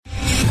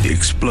the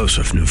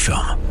explosive new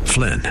film,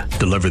 Flynn,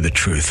 Deliver the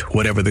Truth,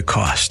 Whatever the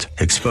Cost,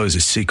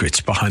 exposes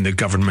secrets behind the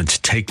government's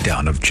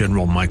takedown of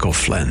General Michael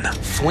Flynn.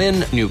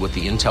 Flynn knew what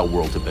the intel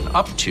world had been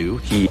up to.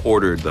 He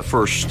ordered the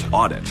first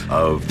audit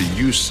of the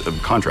use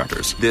of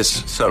contractors.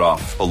 This set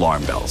off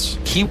alarm bells.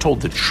 He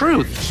told the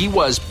truth. He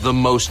was the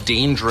most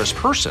dangerous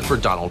person for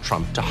Donald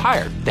Trump to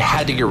hire. They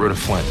had to get rid of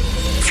Flynn.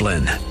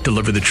 Flynn,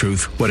 Deliver the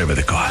Truth, Whatever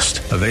the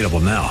Cost. Available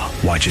now.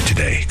 Watch it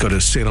today. Go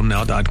to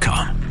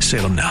salemnow.com.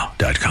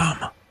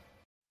 salemnow.com.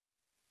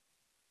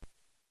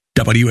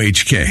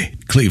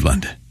 WHK,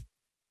 Cleveland.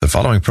 The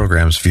following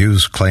program's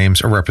views,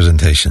 claims, or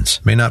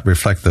representations may not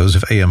reflect those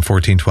of AM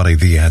 1420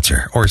 The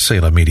Answer or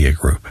Salem Media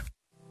Group.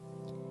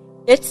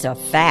 It's a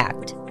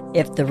fact.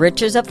 If the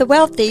riches of the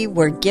wealthy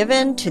were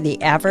given to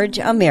the average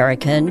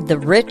American, the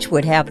rich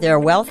would have their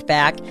wealth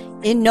back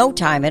in no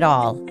time at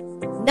all.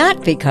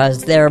 Not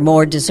because they're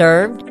more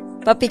deserved,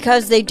 but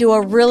because they do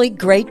a really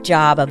great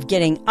job of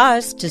getting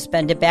us to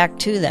spend it back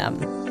to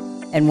them.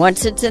 And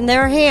once it's in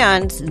their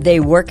hands,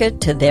 they work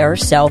it to their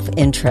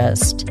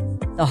self-interest.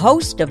 The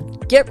host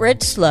of Get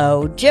Rich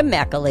Slow, Jim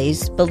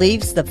McAleese,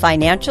 believes the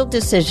financial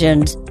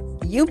decisions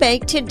you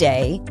make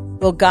today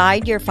will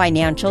guide your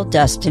financial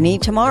destiny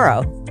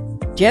tomorrow.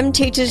 Jim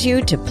teaches you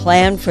to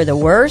plan for the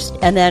worst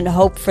and then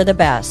hope for the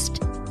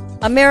best.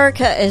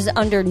 America is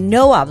under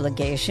no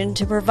obligation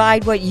to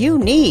provide what you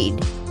need.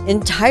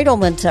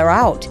 Entitlements are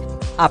out.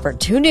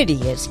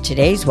 Opportunity is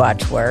today's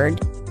watchword.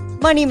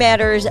 Money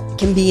matters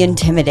can be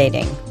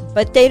intimidating,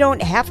 but they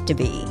don't have to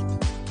be.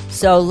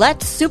 So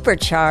let's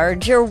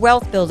supercharge your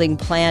wealth building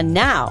plan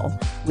now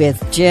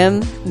with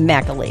Jim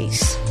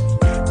McAleese.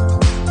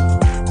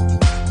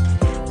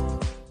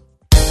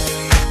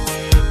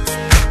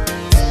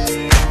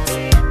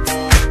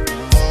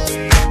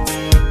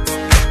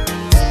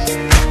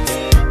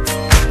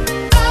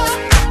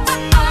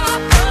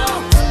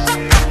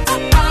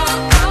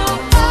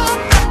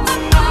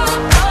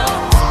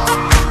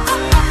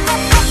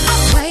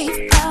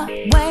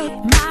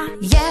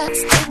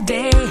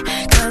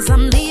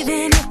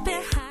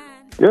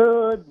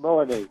 Good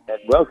morning and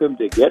welcome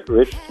to Get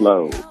Rich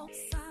Slow.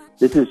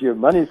 This is your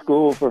money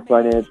school for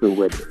financial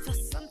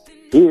winners.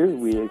 Here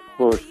we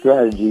explore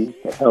strategies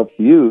to help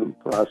you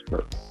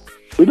prosper.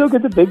 We look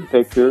at the big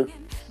picture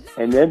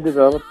and then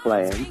develop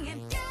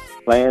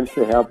plans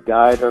to help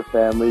guide our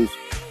families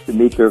to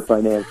meet their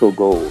financial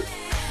goals.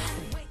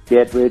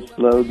 Get Rich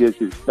Slow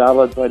gives you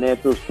solid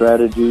financial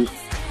strategies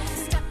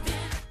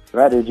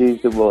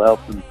that will help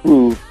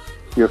improve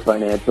your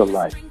financial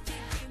life.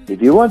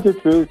 If you want the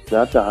truth,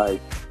 not the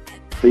hype,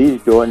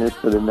 please join us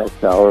for the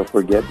next hour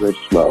for Get Rich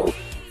Slow.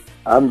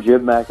 I'm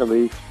Jim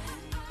McAleese,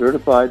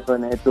 certified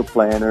financial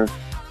planner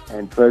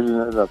and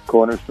president of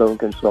Cornerstone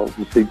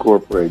Consultants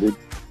Incorporated,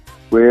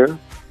 where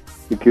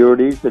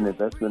securities and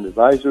investment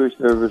advisory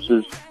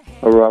services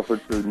are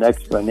offered through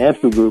Next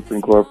Financial Group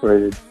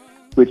Incorporated,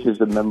 which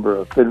is a member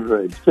of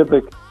FINRA and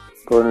SIPC.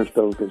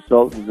 Cornerstone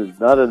Consultants is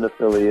not an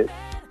affiliate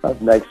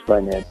of Next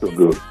Financial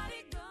Group.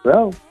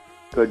 Well,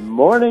 good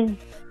morning.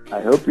 I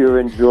hope you're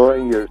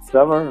enjoying your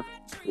summer.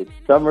 It's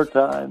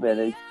summertime, and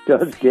it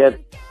does get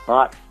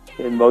hot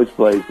in most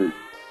places.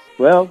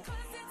 Well,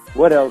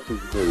 what else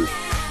is new?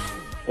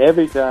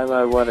 Every time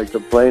I want to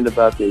complain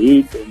about the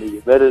heat and the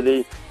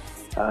humidity,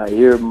 I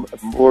hear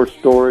more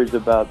stories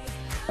about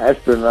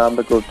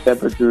astronomical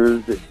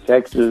temperatures in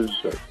Texas,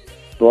 or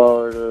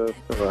Florida,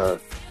 or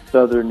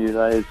southern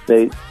United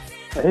States,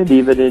 and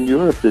even in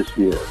Europe this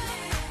year.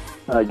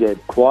 I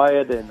get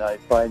quiet and I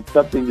find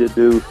something to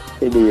do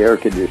in the air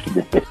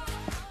conditioning.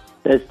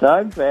 As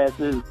time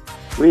passes,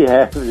 we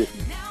have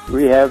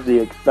the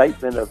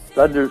excitement of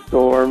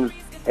thunderstorms,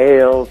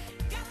 hail,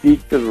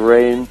 sheets of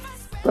rain,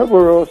 but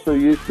we're also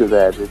used to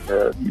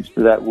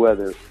that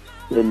weather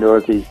in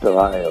Northeast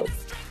Ohio.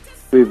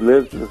 We've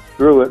lived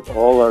through it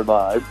all our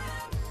lives.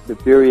 The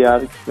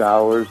periodic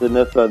showers and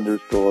the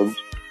thunderstorms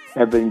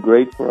have been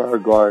great for our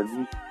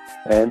gardens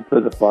and for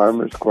the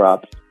farmers'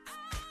 crops.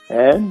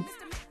 And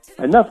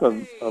enough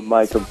of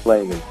my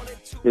complaining.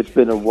 It's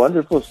been a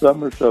wonderful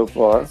summer so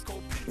far.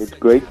 It's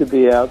great to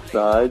be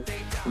outside,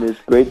 and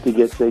it's great to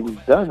get things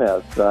done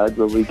outside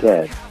when we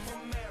can.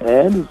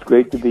 And it's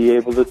great to be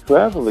able to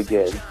travel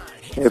again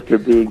after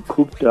being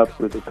cooped up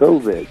with the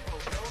COVID.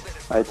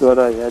 I thought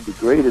I had the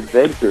great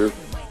adventure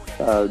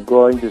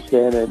going to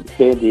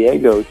San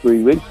Diego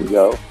 3 weeks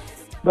ago,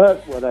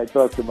 but when I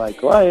talked to my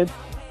clients,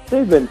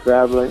 they've been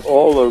traveling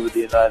all over the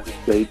United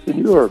States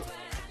and Europe,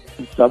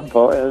 and some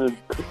part of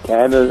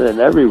Canada and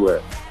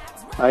everywhere.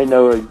 I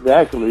know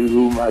exactly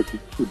whom I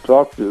should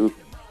talk to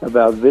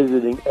about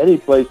visiting any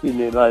place in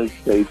the United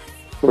States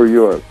or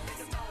Europe,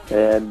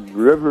 and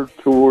river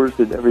tours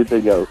and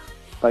everything else.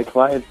 My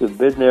clients have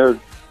been there,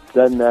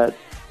 done that,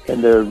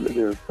 and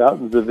they're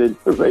fountains of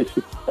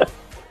information.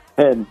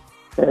 and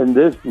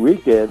this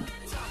weekend,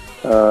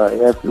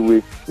 after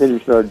we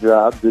finish our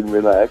jobs and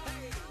relax,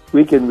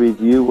 we can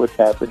review what's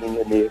happening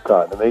in the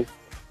economy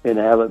and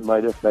how it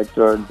might affect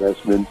our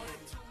investments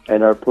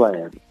and our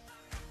plans.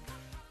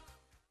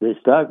 The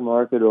stock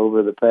market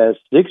over the past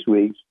 6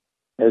 weeks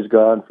has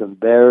gone from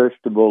bearish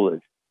to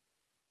bullish.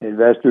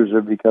 Investors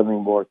are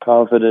becoming more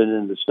confident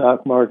in the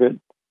stock market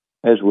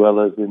as well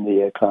as in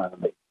the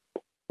economy.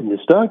 In the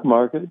stock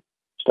market,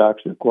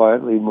 stocks are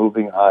quietly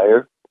moving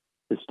higher.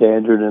 The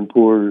Standard &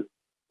 Poor's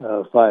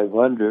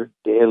 500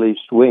 daily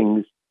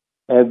swings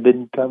have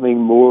been becoming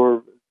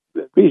more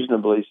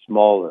reasonably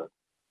smaller.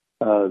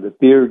 The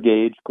fear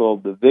gauge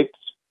called the VIX,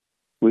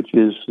 which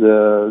is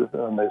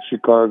on the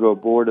Chicago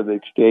Board of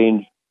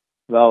Exchange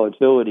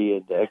Volatility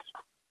Index,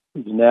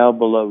 is now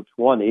below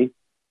 20.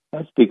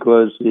 That's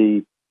because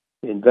the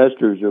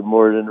investors are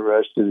more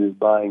interested in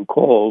buying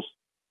calls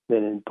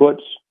than in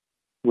puts.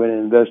 When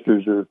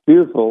investors are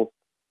fearful,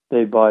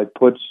 they buy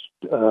puts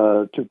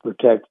to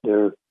protect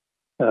their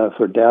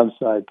for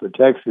downside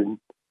protection,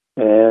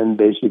 and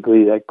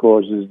basically that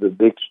causes the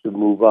VIX to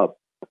move up.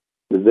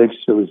 The VIX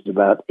was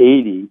about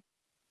 80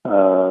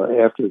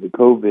 after the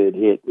COVID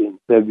hit in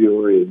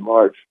February and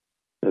March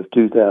of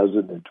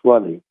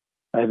 2020.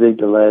 I think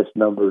the last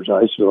numbers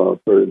I saw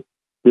for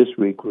this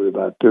week were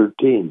about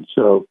 13.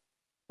 So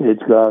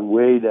it's gone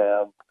way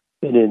down.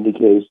 It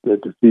indicates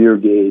that the fear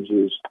gauge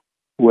is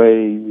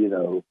way,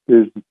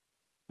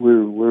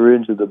 we're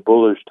into the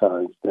bullish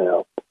times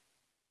now,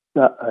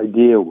 not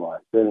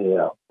idea-wise,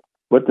 anyhow.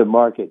 What the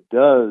market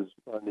does,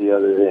 on the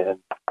other hand,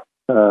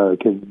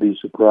 can be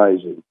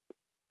surprising.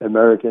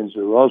 Americans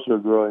are also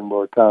growing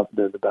more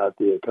confident about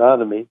the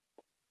economy.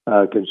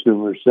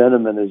 Consumer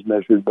sentiment, as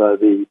measured by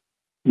the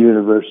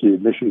University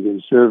of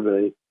Michigan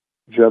survey,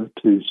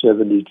 jumped to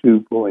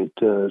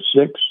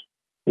 72.6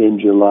 in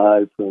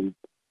July from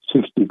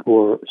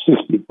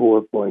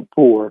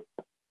 64.4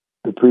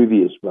 the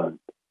previous month.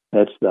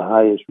 That's the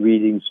highest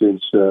reading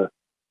since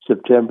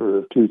September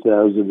of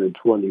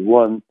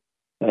 2021,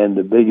 and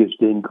the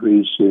biggest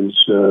increase since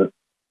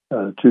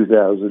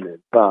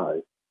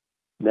 2005.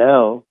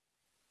 Now,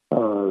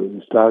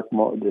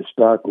 the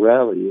stock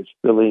rally is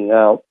filling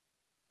out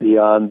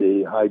beyond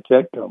the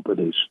high-tech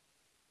companies.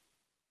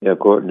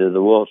 According to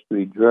the Wall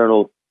Street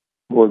Journal,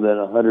 more than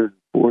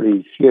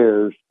 140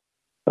 shares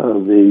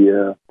of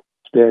the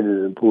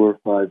Standard & Poor's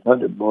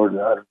 500, more than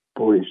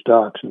 140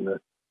 stocks in the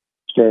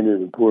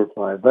Standard & Poor's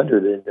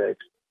 500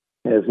 index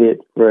have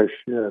hit fresh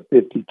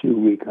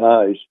 52-week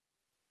highs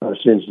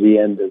since the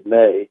end of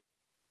May.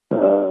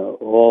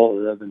 All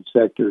 11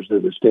 sectors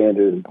of the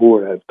Standard &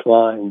 Poor's have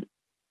climbed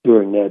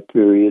during that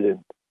period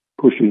and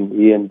pushing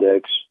the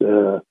index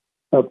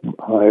up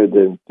higher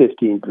than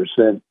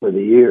 15% for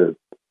the year.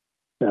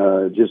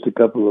 Just a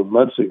couple of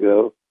months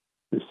ago,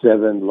 the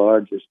 7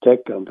 largest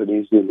tech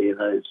companies in the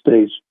United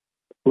States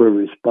were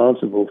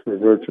responsible for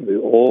virtually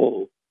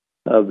all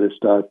of the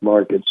stock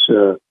market's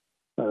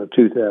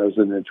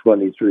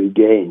 2023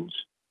 gains.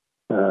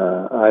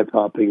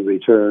 Eye-popping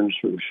returns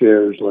from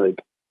shares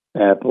like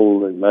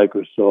Apple and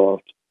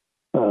Microsoft,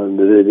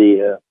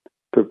 NVIDIA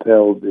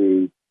propelled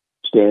the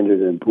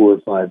Standard &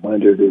 Poor's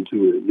 500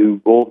 into a new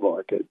bull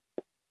market.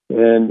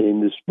 And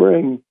in the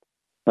spring,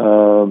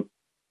 a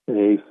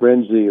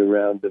frenzy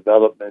around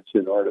developments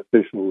in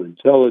artificial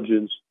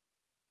intelligence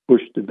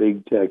pushed the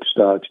big tech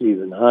stocks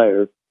even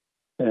higher,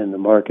 and the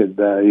market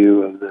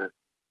value of the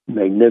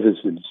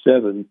Magnificent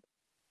Seven,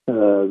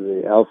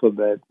 the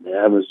Alphabet,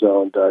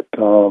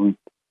 Amazon.com,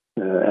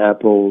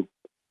 Apple,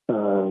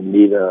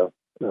 Meta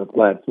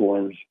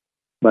platforms,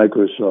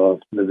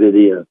 Microsoft,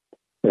 NVIDIA,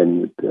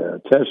 and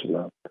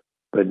Tesla.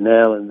 But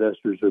now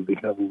investors are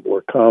becoming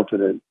more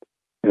confident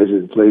as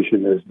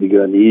inflation has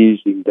begun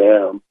easing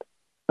down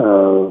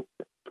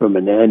from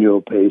an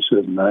annual pace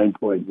of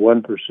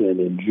 9.1%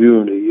 in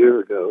June a year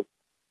ago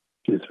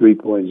to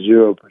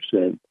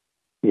 3.0%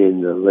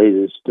 in the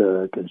latest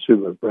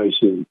consumer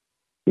pricing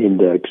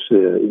index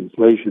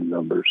inflation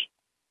numbers.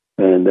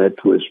 And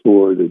that was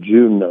for the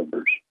June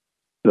numbers.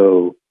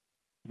 So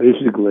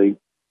basically,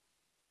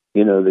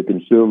 the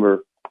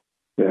consumer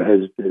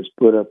has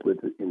put up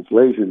with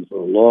inflation for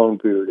a long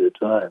period of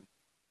time.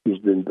 He's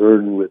been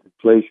burdened with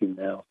inflation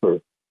now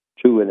for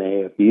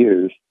 2.5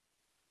 years.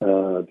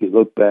 If you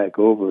look back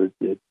over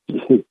it,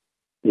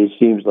 it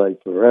seems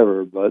like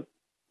forever, but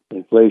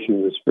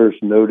inflation was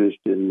first noticed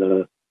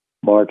in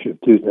March of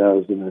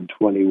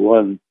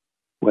 2021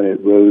 when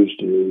it rose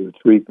to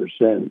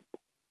 3%,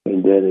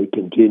 and then it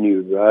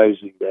continued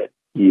rising that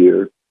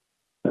year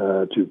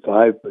to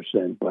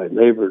 5% by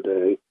Labor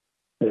Day,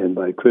 and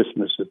by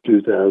Christmas of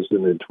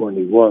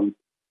 2021,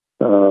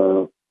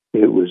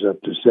 it was up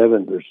to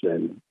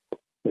 7%.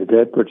 At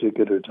that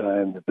particular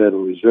time, the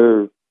Federal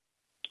Reserve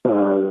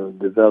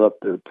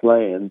developed their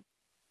plan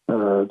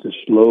to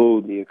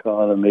slow the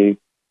economy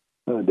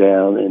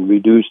down and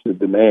reduce the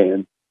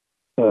demand,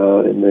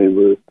 and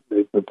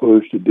they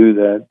proposed to do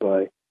that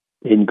by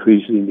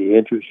increasing the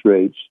interest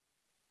rates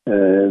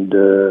and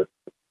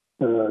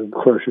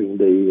crushing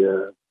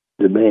the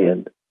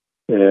demand.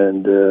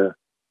 And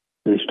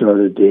they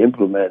started to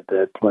implement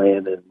that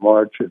plan in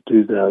March of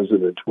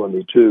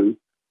 2022.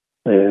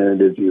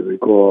 And if you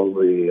recall,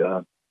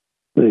 the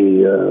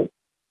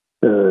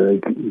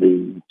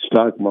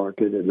stock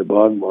market and the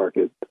bond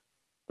market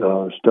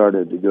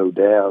started to go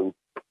down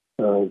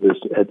this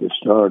at the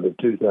start of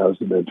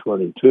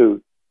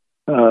 2022.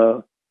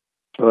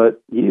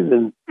 But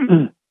even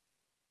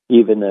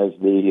as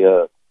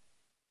the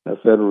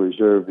Federal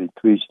Reserve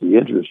increased the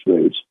interest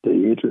rates,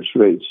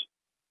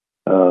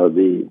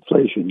 the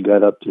inflation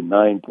got up to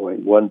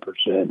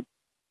 9.1%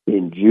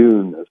 in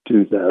June of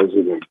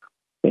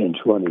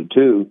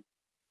 2022,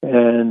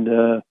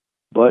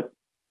 but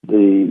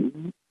the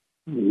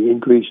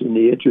increase in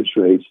the interest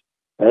rates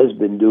has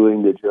been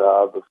doing the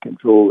job of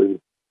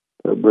controlling,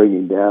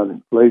 bringing down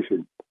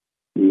inflation.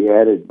 The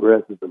added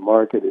breadth of the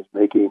market is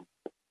making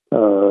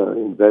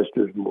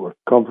investors more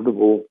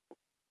comfortable.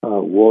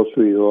 Wall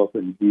Street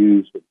often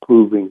views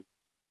improving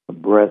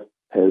breadth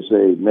as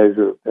a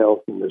measure of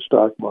health in the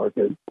stock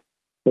market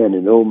and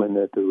an omen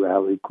that the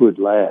rally could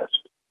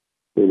last.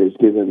 It has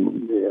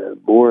given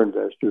more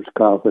investors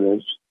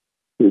confidence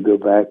to go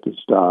back to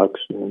stocks,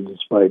 and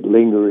despite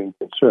lingering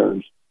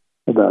concerns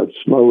about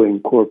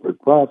slowing corporate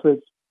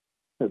profits,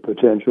 the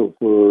potential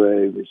for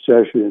a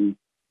recession,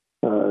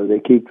 they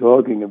keep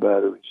talking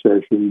about a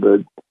recession,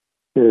 but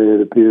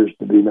it appears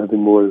to be nothing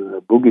more than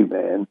a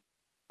boogeyman.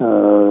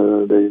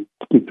 They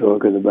keep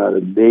talking about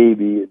a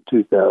maybe in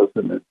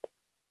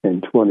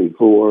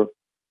 2024,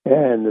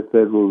 and the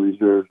Federal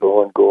Reserve's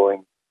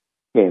ongoing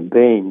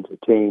campaign to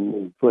tame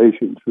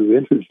inflation through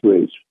interest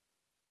rates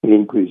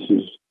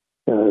increases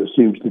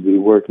seems to be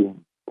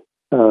working.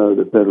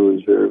 The Federal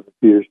Reserve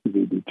appears to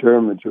be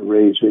determined to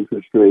raise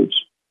interest rates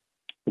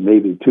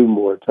maybe 2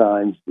 more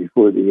times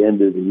before the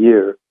end of the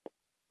year,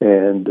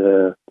 and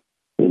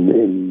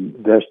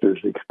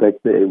investors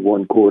expect a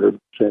 0.25%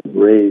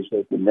 raise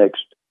at the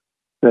next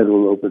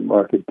Federal Open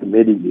Market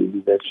Committee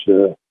meeting. That's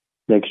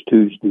next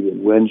Tuesday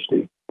and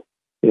Wednesday,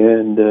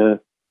 and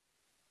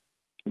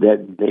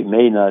that they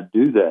may not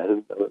do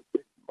that.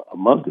 A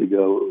month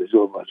ago, it was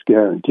almost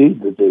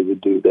guaranteed that they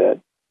would do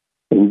that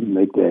and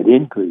make that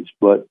increase.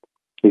 But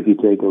if you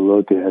take a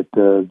look at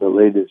the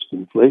latest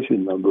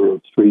inflation number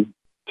of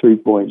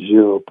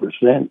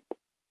 3.0%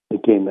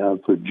 that came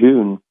out for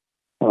June,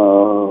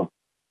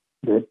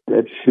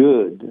 that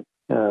should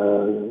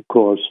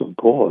cause some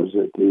pause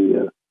at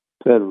the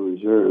Federal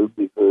Reserve,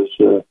 because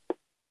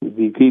if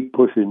you keep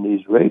pushing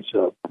these rates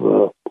up,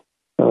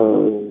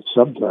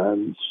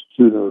 sometimes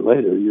sooner or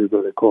later you're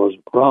going to cause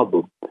a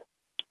problem.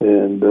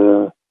 And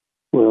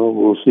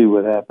we'll see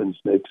what happens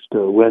next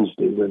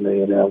Wednesday when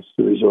they announce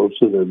the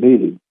results of their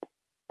meeting.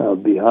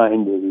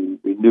 Behind the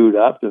renewed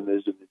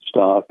optimism in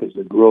stock is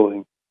a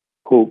growing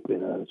hope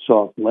in a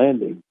soft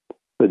landing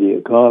for the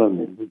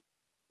economy.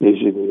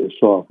 Basically, a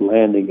soft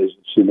landing is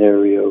a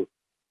scenario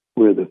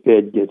where the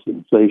Fed gets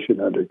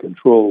inflation under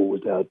control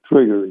without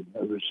triggering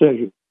a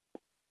recession.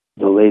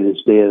 The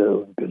latest data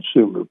on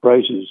consumer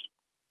prices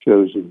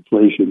shows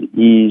inflation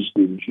eased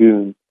in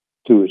June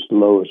to its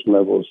lowest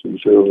level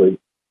since early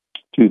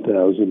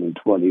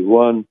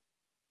 2021.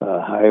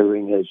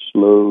 Hiring has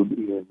slowed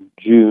in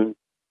June,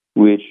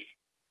 which,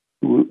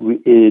 as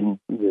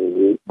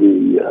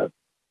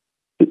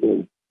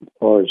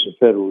far as the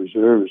Federal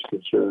Reserve is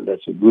concerned,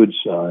 that's a good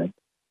sign.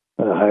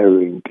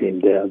 Hiring came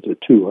down to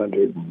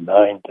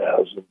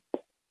 209,000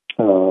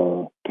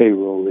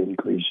 payroll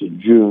increase in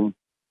June,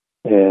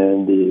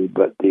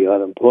 but the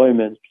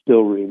unemployment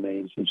still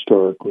remains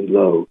historically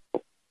low.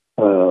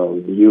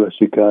 The U.S.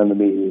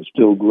 economy is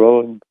still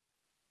growing,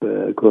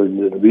 according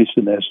to the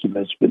recent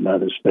estimates, but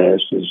not as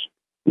fast as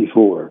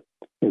before.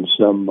 And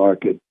some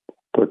market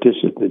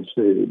participants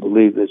they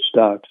believe that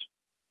stocks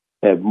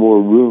have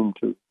more room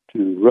to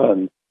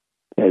run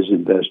as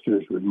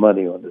investors with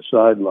money on the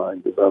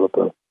sideline develop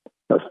a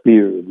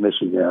fear of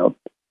missing out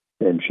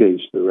and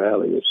chase the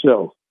rally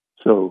itself.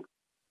 So,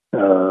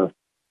 and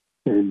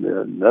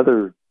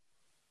another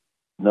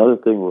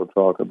thing we'll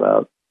talk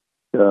about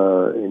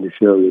in the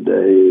show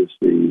today is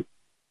the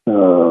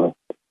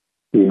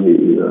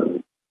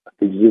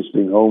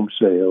existing home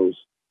sales.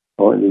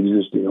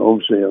 Existing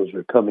home sales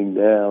are coming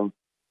down.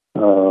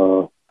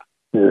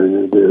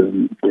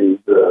 They've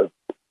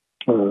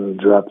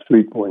dropped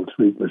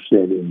 3.3%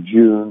 in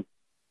June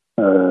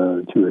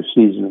to a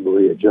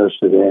seasonably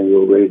adjusted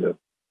annual rate of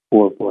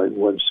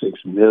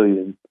 4.16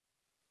 million.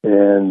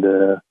 And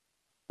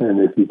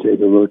if you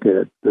take a look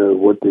at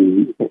what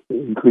the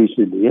increase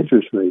in the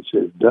interest rates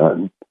have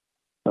done,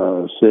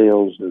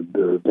 sales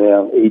are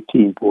down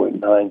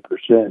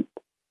 18.9%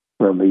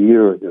 from a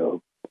year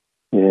ago.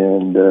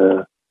 And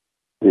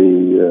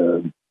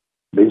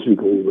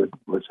basically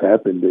what's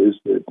happened is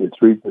that the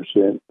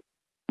 3%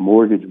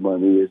 mortgage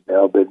money has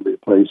now been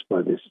replaced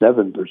by the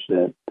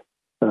 7%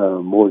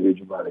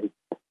 mortgage money.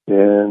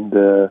 And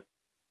the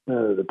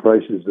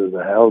prices of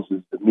the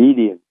houses, the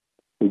median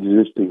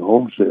existing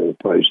home sale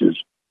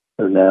prices,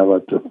 are now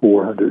up to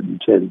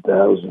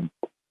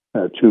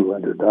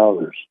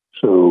 $410,200.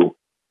 So,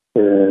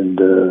 and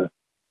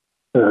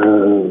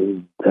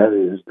that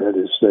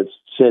is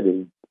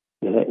setting.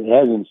 It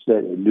hasn't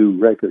set a new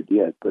record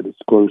yet, but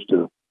it's close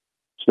to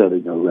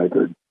setting a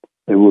record.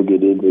 And we'll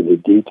get into the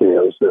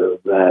details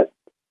of that.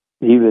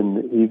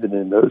 Even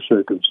in those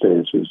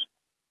circumstances,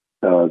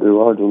 there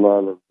aren't a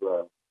lot of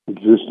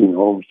existing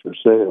homes for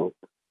sale,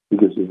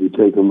 because if you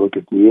take a look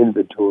at the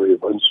inventory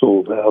of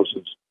unsold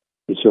houses,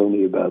 it's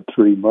only about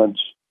 3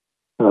 months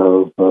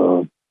of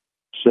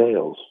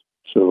sales.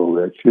 So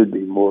that should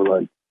be more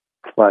like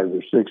 5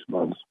 or 6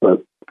 months.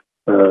 But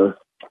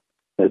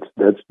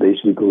that's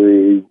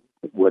basically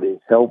what is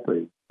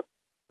helping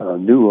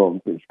new home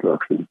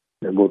construction.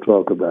 And we'll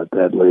talk about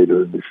that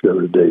later in the show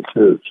today,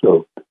 too.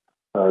 So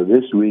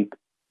this week,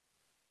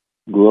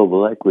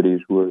 global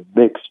equities were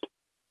mixed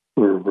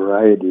for a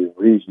variety of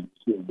reasons.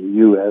 In the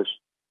U.S.,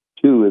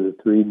 2 of the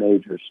 3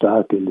 major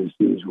stock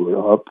indices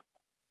were up.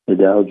 The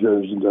Dow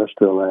Jones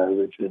Industrial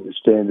Average and the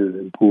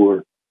Standard &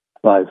 Poor's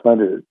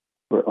 500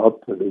 were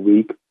up for the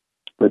week,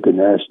 but the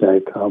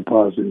NASDAQ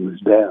Composite was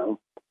down.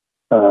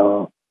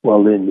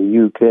 While in the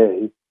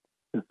UK,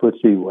 the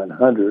FTSE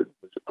 100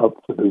 was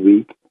up for the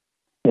week,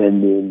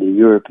 and in the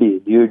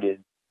European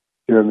Union,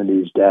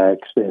 Germany's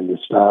DAX and the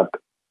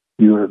stock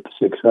Europe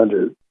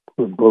 600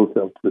 were both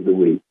up for the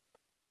week.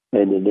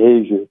 And in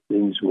Asia,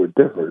 things were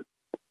different.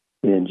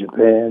 In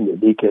Japan, the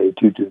Nikkei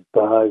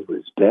 225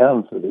 was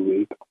down for the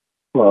week,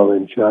 while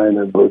in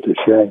China, both the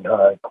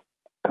Shanghai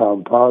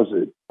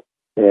Composite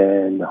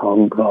and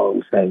Hong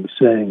Kong's Hang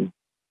Seng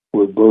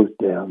were both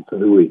down for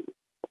the week.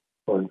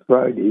 On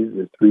Friday,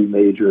 the 3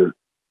 major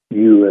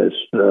U.S.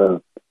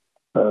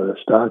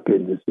 stock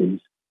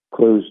indices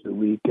closed the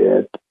week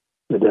at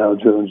the Dow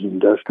Jones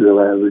Industrial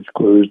Average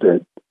closed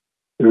at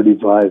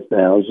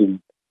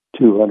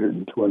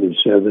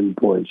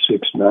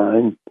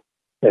 35,227.69,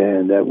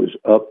 and that was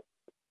up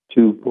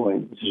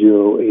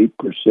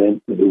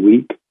 2.08% for the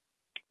week.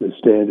 The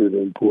Standard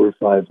 & Poor's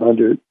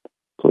 500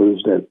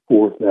 closed at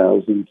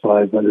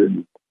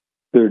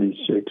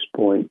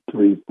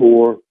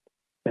 4,536.34,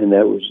 and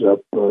that was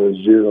up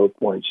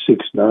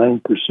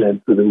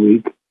 0.69% for the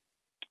week.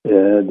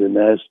 And the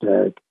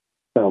NASDAQ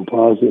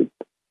Composite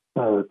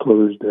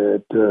closed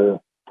at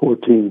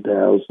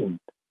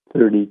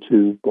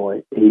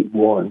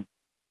 14,032.81,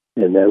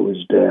 and that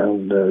was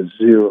down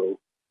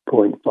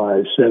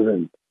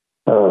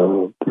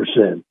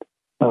 0.57%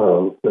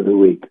 for the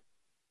week.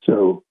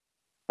 So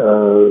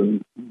the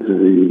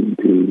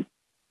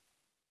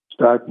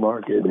stock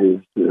market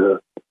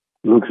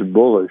looks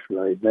bullish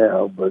right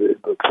now, but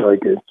it looks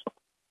like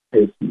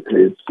it's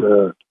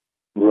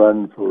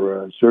run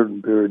for a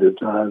certain period of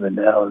time, and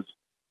now it's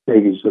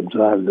taking some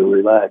time to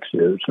relax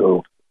here.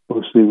 So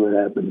we'll see what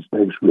happens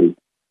next week.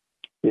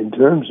 In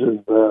terms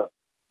of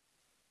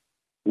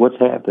what's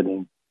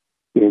happening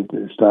in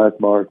the stock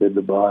market,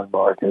 the bond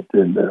market,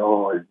 and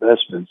all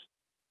investments,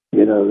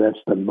 that's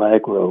the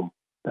macro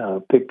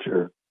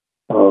picture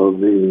of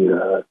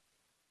the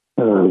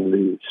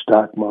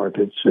stock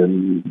markets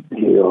and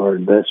our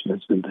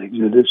investments and things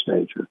of this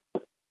nature.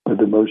 But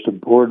the most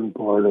important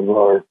part of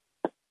our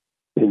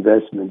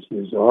investments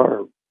is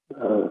our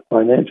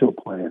financial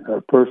plan,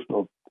 our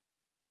personal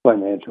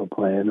financial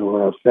plan,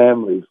 or our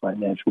family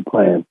financial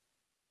plan,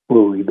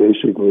 where we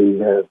basically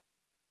have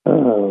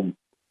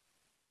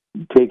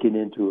taken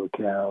into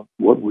account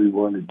what we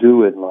want to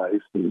do in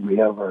life. We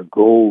have our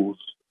goals.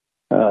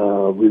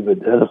 We've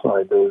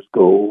identified those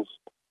goals,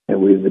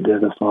 and we've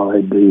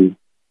identified the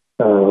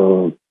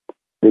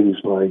things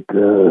like,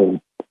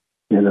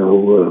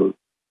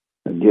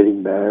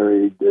 getting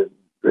married and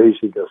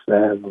raising a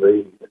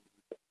family,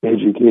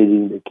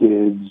 educating the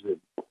kids,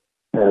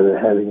 and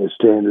having a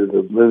standard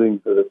of living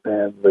for the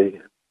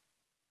family,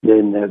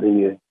 and then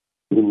having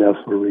enough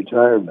for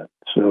retirement.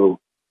 So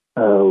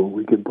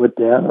we can put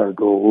down our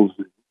goals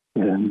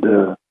and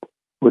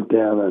put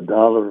down a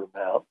dollar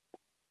amount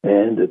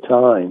and a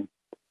time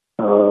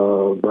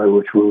by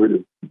which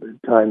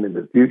time in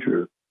the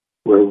future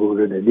where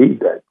we're going to need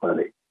that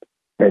money.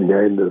 And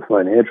then the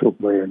financial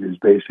plan is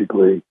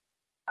basically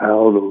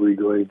how are we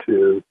going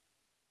to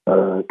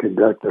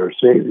conduct our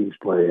savings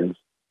plans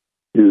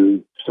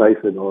to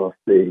siphon off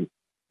the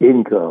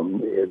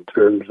income in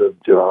terms of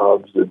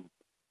jobs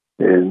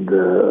and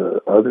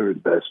other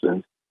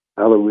investments.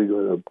 How are we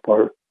going to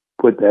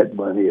put that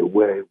money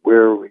away?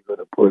 Where are we going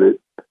to put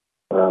it?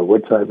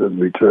 What type of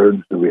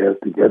returns do we have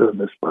to get on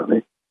this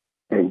money?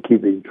 And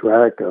keeping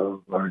track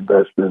of our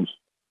investments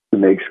to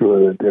make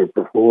sure that they're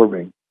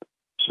performing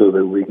so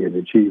that we can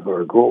achieve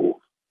our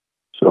goals.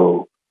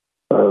 So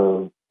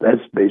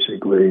that's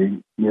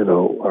basically,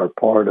 our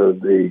part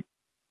of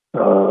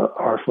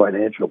our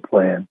financial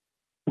plan,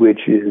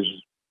 which is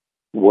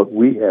what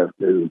we have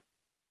to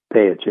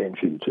pay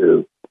attention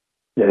to.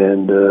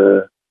 And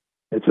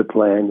it's a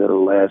plan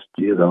that'll last,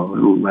 your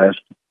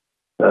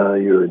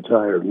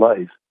entire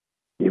life.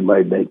 You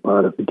might make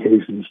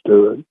modifications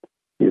to it.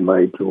 You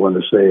might want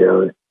to say,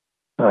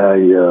 I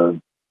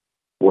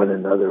want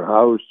another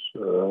house,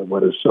 I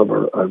want a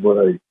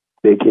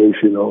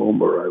vacation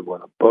home, or I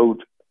want a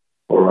boat,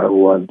 or I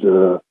want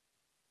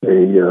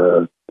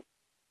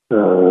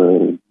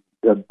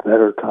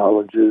better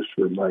colleges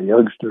for my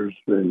youngsters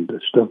and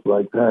stuff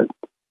like that.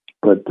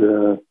 But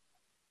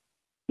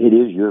it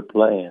is your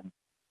plan,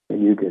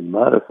 and you can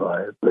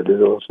modify it, but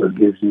it also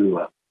gives you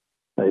a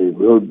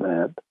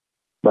roadmap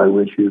by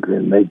which you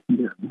can make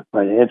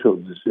financial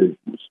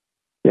decisions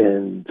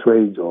and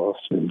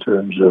trade-offs in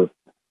terms of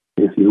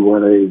if you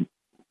want a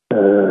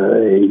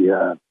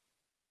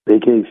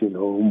vacation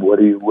home, what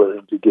are you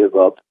willing to give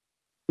up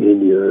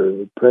in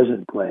your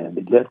present plan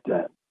to get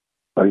that?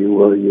 Are you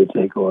willing to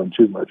take on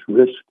too much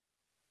risk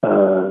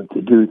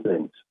to do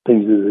things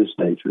of this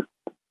nature?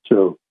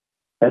 So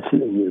that's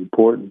an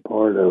important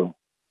part of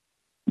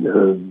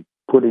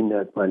putting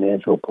that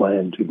financial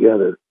plan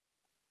together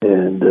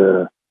and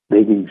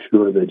making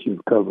sure that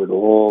you've covered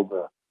all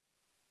the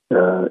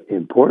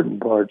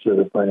important parts of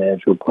the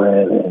financial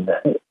plan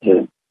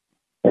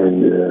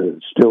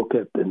and still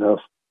kept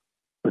enough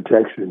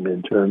protection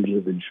in terms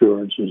of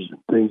insurances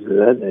and things of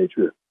that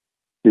nature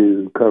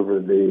to cover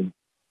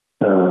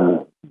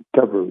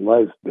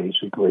life,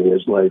 basically,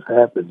 as life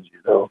happens.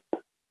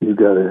 You've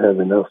got to have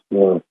enough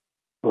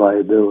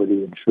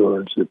liability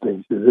insurance and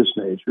things of this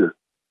nature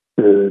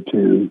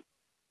to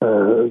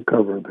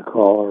cover the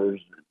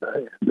cars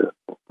and the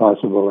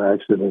possible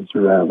accidents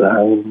around the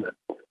home,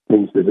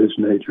 things of this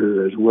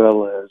nature, as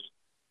well as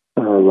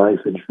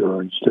life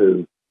insurance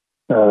to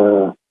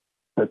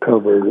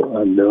cover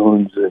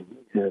unknowns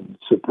and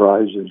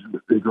surprises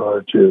with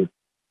regard to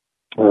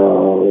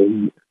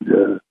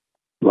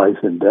life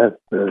and death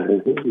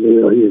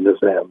in the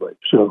family.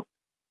 So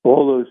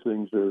all those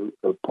things are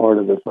part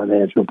of the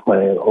financial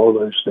plan. All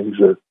those things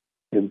are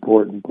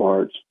important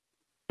parts.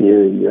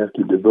 You have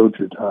to devote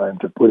your time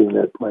to putting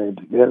that plan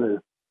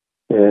together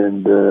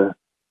and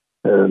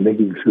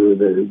making sure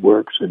that it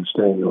works and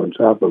staying on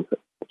top of it.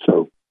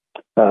 So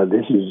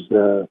this is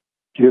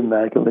Jim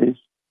McAleese.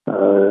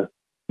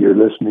 You're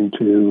listening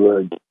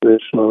to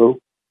Rich Slow.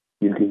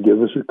 You can give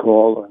us a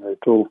call on our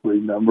toll-free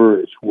number.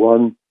 It's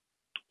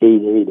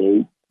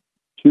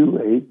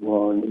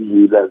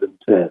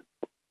 1-888-281-1110.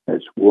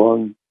 That's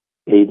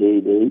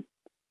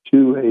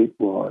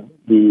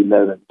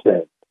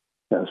 1-888-281-1110.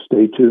 Now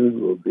stay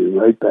tuned. We'll be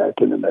right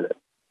back in a minute.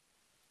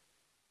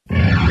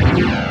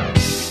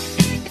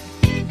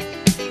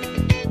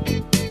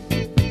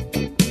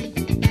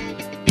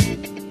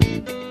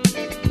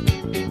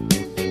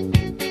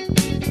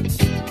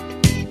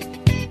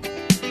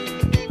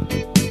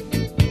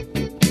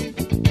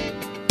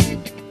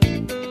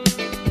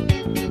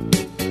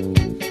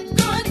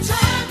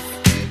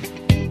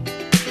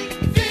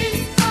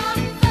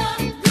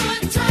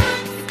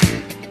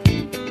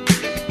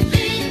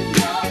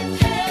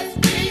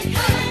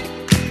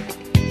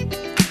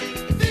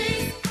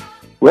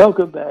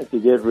 Welcome back to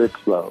Get Rich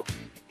Slow.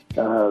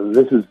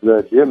 This is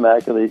Jim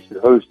McAleese,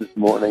 your host this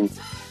morning.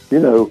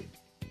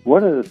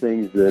 One of the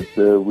things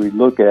that we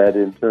look at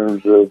in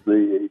terms of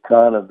the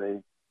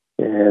economy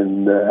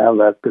and how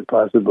that could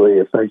possibly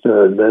affect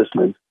our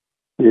investments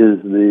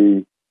is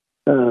the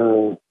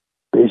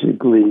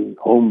basically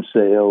home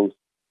sales,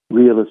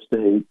 real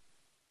estate,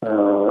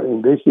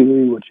 and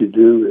basically what you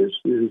do is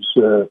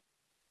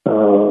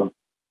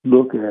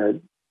look at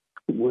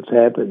what's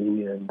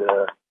happening in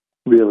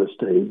real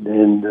estate,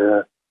 and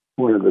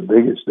one of the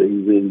biggest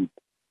things in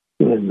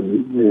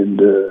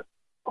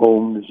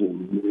homes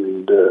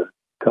and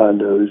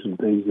condos and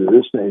things of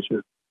this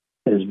nature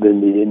has been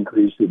the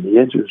increase in the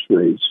interest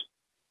rates.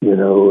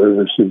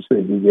 Ever since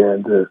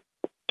the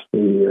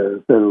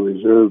Federal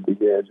Reserve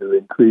began to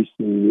increase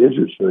the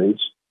interest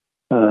rates,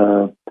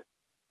 that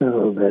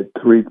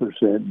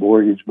 3%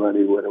 mortgage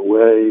money went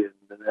away,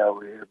 and now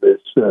we have this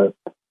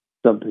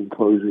something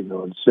closing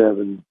on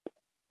 7%.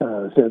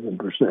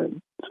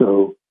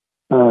 So,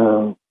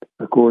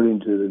 according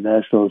to the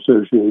National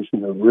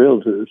Association of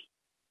Realtors,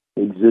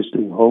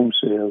 existing home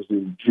sales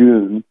in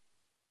June,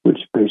 which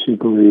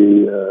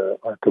basically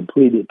are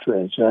completed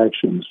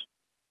transactions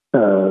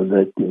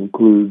that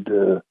include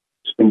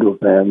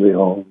single-family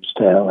homes,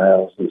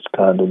 townhouses,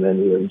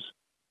 condominiums,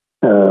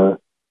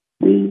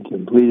 the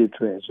completed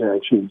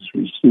transactions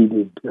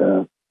receded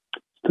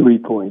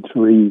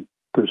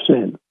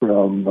 3.3%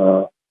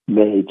 from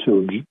May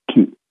to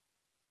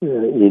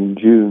in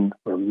June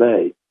or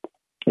May,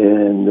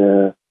 and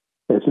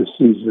that's a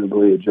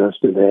seasonably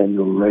adjusted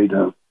annual rate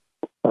of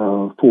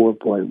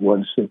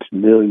 4.16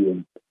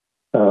 million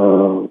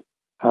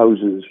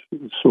houses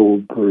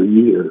sold per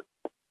year.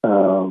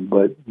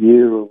 But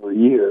year over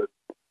year,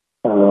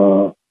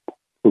 from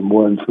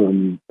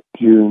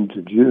June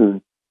to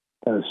June,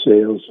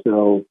 sales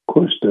fell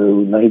close to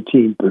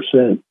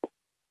 19%,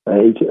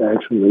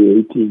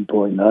 actually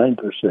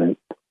 18.9%,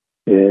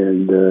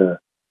 and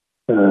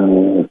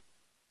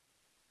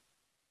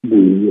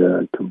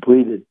the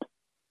completed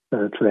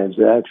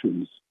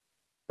transactions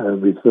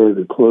refer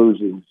to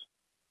closings,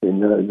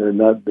 and they're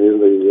not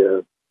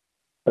merely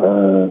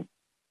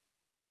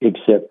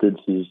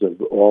acceptances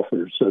of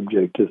offers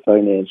subject to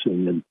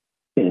financing and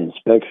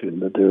inspection,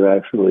 but they're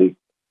actually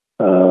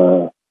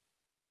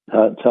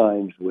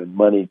times when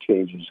money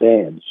changes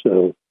hands.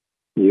 So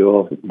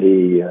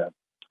the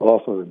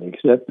offer and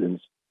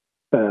acceptance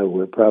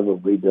were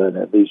probably done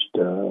at least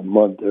a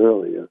month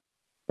earlier,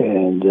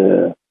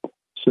 and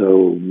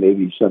so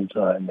maybe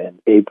sometime in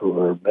April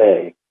or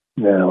May.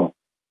 Now,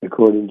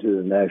 According to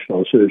the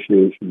National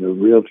Association of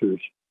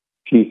Realtors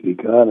chief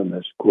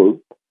economist,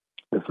 quote,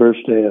 the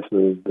first half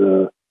of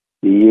the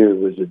year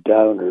was a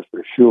downer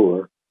for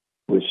sure,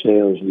 with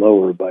sales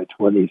lower by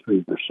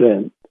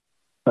 23%.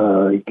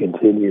 He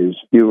continues,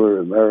 fewer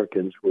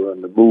Americans were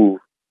on the move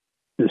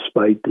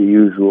despite the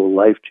usual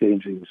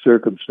life-changing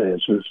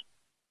circumstances.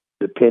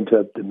 The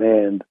pent-up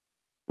demand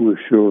will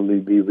surely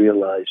be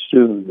realized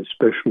soon,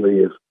 especially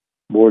if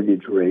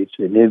mortgage rates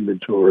and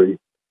inventory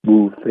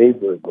move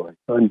favorably,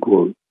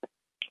 unquote.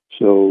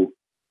 So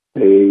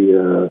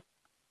a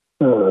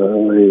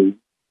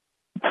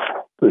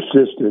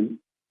persistent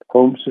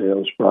home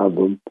sales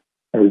problem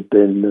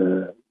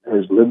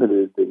has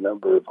limited the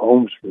number of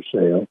homes for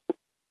sale.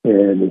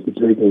 And if you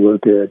take a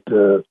look at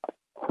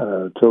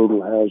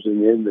total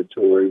housing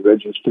inventory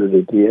registered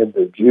at the end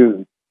of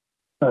June,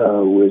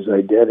 was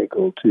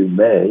identical to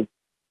May,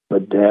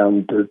 but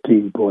down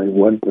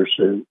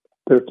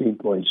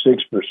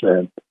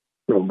 13.6%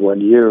 from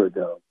 1 year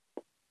ago.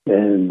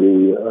 And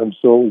the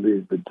unsold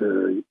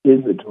inventory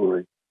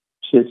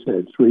sits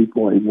at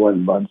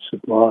 3.1 months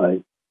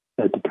supply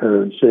at the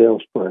current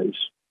sales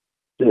pace.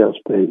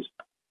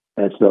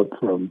 That's up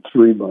from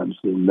 3 months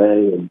in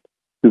May and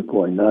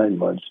 2.9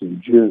 months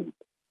in June.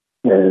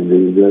 And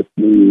the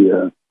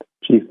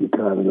chief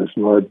economist,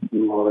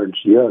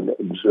 Lawrence Yun,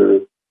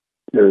 observed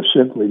there are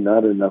simply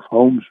not enough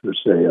homes for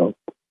sale.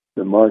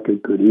 The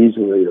market could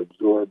easily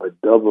absorb a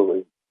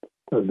doubling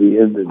of the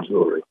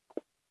inventory.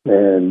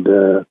 And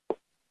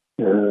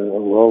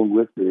along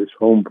with this,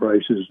 home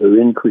prices are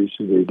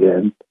increasing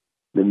again.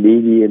 The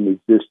median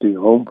existing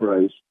home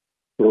price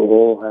for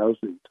all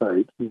housing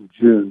types in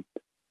June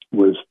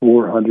was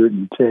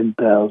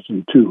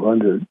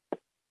 $410,200,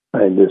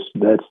 and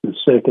that's the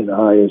second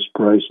highest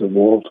price of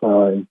all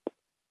time,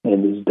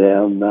 and is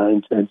down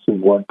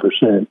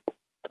 0.9%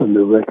 from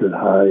the record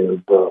high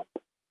of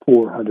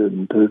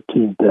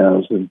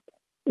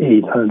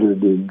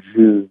 $413,800 in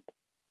June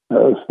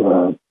of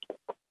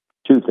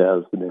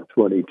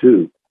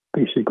 2022,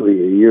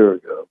 basically a year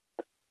ago.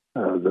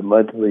 The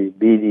monthly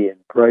median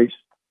price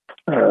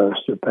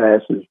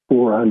surpasses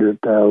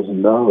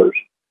 $400,000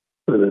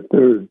 for the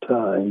third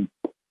time,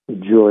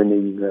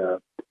 joining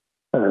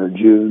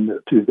June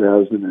of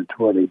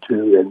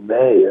 2022 and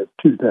May of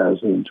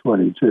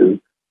 2022,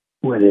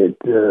 when in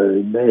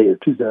May of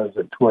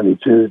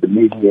 2022, the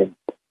median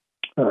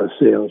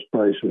sales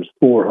price was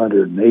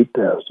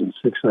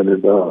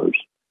 $408,600,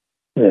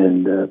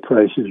 and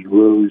prices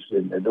rose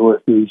in the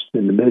Northeast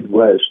and the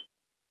Midwest,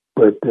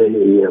 but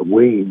they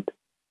waned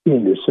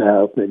in the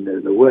South and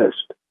in the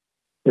West.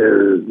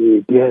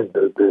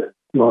 The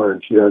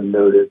Lawrence Yun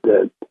noted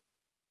that,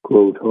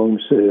 quote, home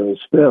sales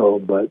fell,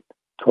 but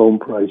home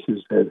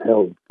prices had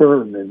held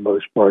firm in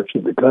most parts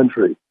of the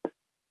country.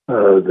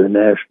 The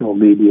national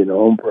median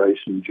home price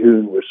in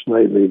June was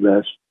slightly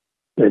less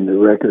than the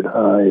record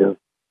high of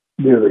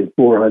nearly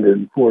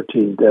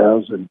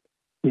 $414,000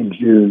 in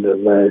June of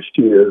last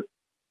year,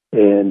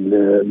 and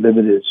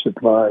limited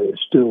supply is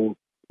still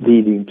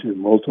leading to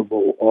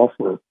multiple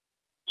offer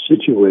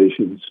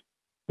situations,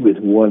 with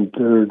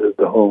 1/3 of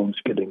the homes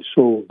getting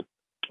sold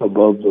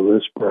above the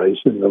list price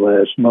in the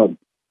last month.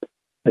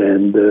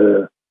 And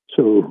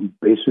so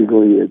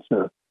basically it's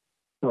a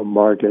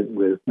market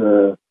with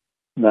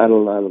not a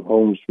lot of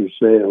homes for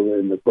sale,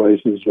 and the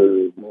prices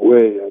are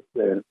way up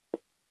there.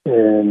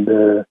 And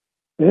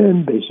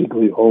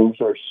basically homes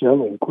are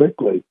selling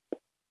quickly.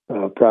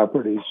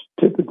 Properties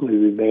typically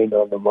remained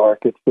on the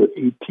market for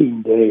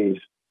 18 days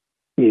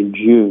in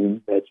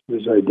June. That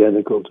was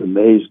identical to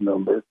May's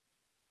number,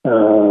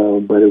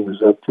 but it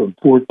was up from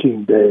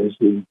 14 days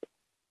in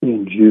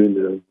June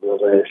of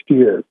last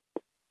year.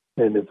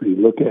 And if we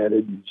look at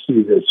it, you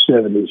see that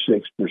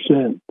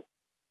 76%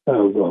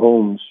 of the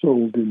homes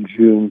sold in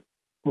June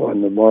were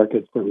on the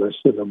market for less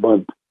than a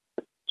month.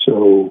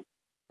 So,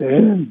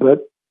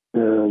 but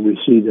we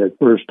see that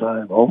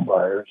first-time home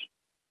buyers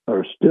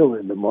are still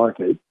in the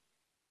market.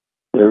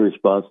 They're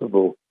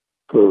responsible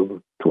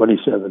for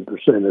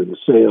 27% of the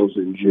sales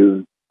in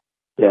June,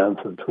 down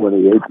from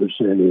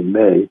 28% in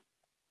May.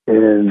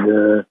 And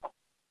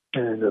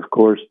of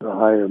course, the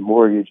higher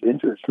mortgage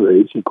interest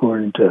rates,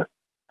 according to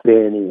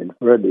Fannie and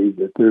Freddie,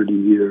 the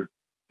 30-year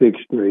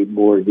fixed-rate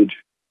mortgage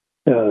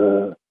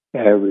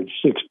averaged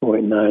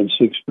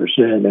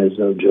 6.96% as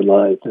of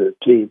July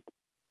 13th,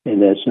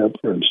 and that's up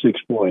from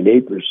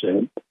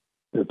 6.8%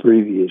 the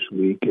previous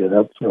week and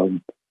up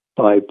from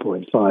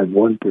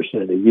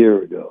 5.51% a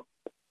year ago.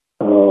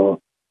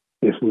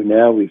 If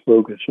we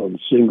focus on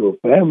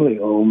single-family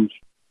homes,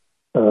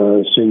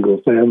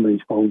 single-family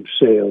home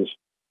sales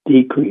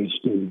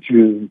decreased in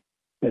June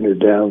and are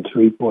down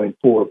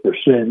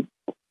 3.4%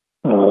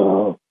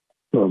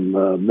 from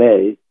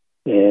May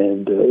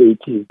and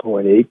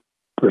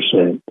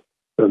 18.8%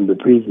 from the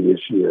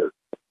previous year.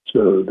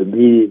 So the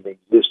median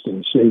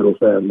existing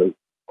single-family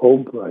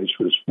home price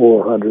was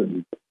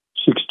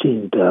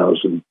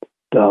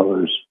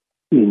 $416,000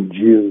 in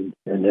June,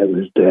 and that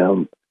was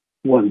down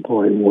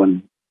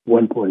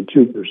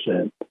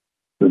 1.2%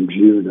 from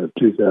June of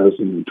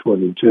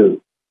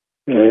 2022.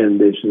 And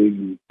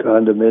basically,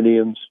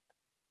 condominiums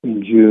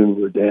in June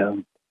were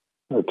down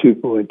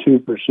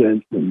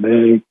 2.2% from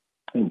May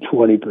and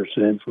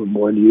 20% from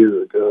 1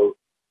 year ago.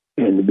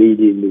 And the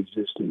median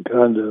existing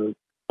condo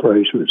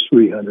price was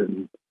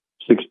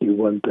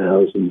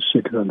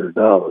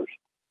 $361,600.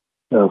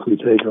 Now, if we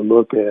take a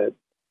look at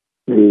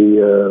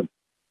the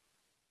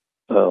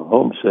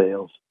home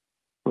sales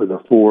for the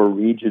four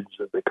regions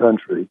of the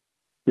country,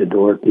 the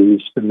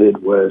Northeast, the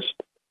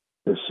Midwest,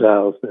 the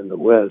South, and the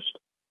West,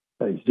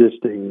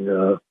 existing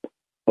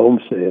home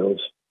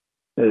sales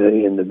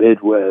in the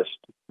Midwest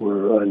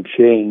were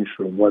unchanged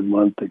from 1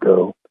 month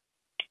ago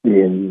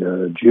in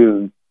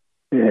June,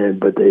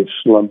 but they've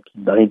slumped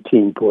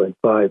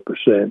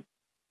 19.5%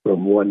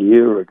 from 1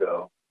 year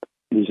ago.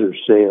 These are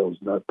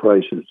sales, not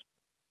prices.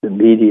 The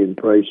median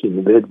price in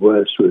the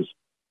Midwest was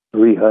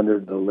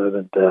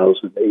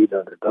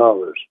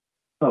 $311,800,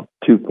 up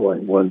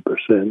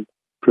 2.1%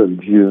 from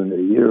June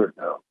a year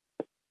ago.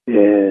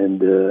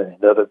 And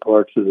in other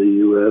parts of the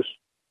U.S.,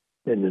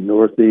 in the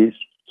Northeast,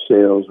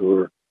 sales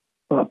were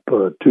up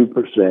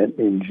 2%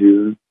 in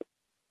June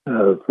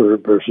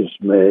versus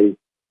May.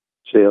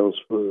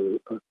 Sales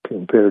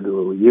compared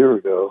to a year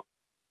ago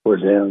were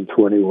down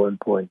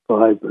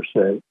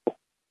 21.5%,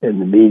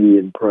 and the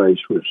median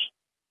price was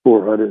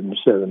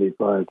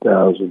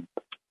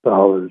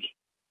 $475,000,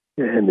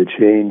 and the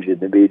change in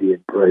the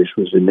median price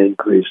was an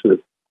increase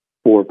of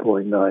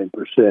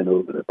 4.9%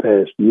 over the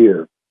past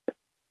year.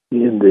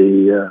 In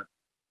the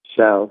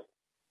South,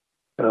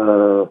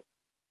 the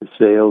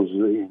sales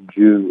in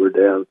June were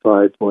down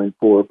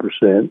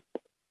 5.4%,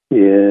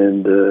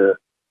 and the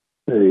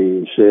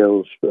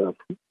sales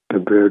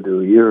compared to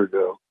a year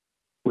ago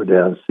were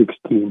down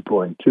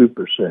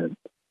 16.2%,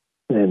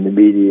 and the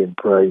median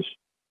price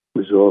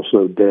was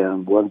also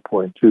down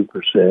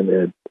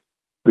 1.2% at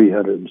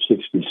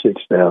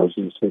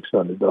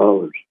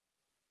 $366,600.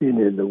 And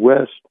in the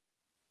West,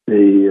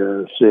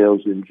 the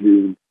sales in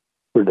June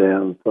were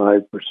down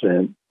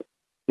 5%,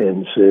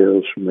 and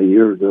sales from a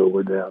year ago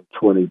were down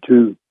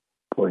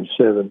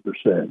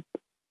 22.7%.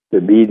 The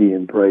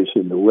median price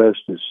in the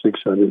West is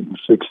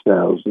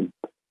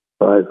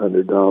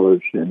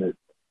 $606,500, and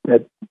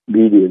that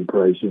median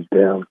price is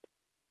down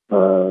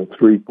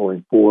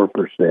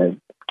 3.4%,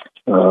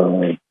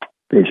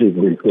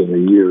 basically from a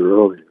year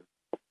earlier.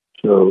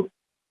 So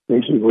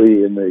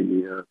basically in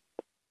the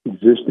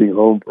existing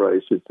home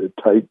price, it's a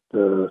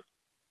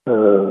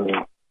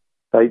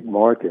tight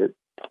market.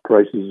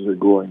 Prices are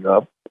going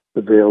up.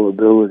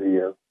 Availability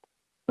of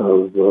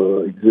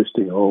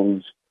existing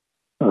homes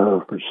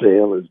for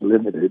sale is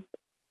limited.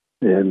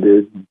 And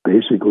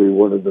basically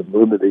one of the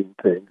limiting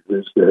things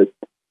is that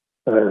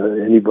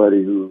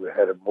anybody who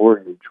had a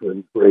mortgage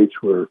when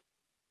rates were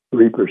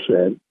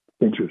 3%,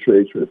 interest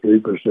rates were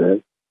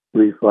 3%,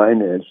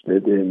 refinanced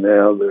it, and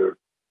now they're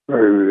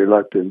very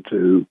reluctant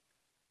to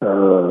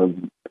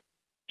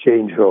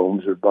change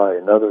homes or buy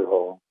another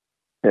home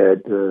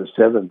at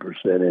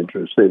 7%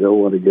 interest. They don't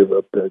want to give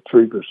up that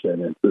 3%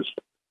 interest.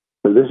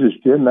 So this is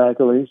Jim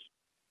McAleese.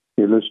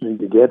 You're listening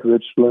to Get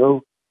Rich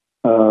Slow.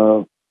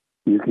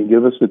 You can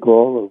give us a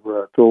call over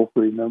our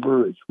toll-free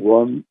number. It's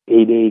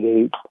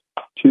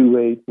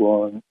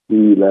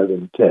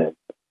 1-888-281-1110.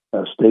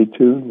 Now stay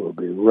tuned. We'll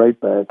be right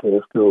back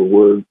after a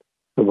word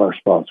from our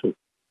sponsor.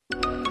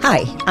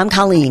 Hi, I'm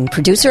Colleen,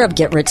 producer of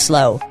Get Rich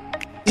Slow.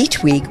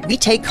 Each week, we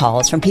take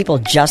calls from people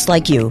just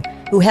like you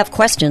who have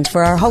questions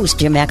for our host,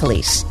 Jim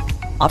McAleese.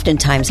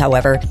 Oftentimes,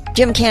 however,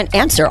 Jim can't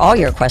answer all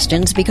your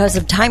questions because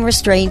of time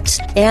restraints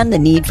and the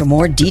need for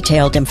more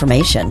detailed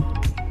information.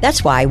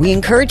 That's why we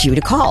encourage you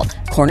to call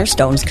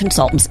Cornerstones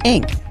Consultants,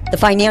 Inc., the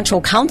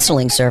financial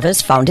counseling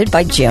service founded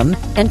by Jim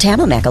and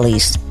Tama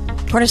McAleese.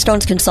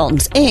 Cornerstones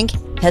Consultants, Inc.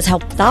 has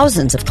helped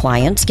thousands of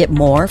clients get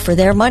more for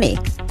their money.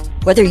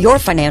 Whether your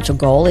financial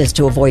goal is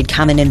to avoid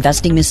common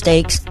investing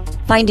mistakes,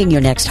 finding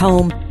your next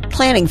home,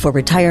 planning for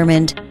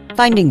retirement,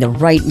 finding the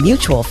right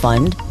mutual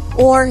fund,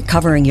 or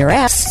covering your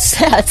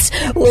assets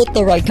with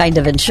the right kind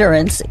of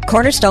insurance,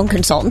 Cornerstone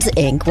Consultants,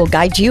 Inc. will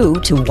guide you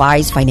to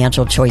wise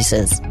financial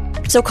choices.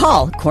 So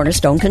call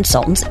Cornerstone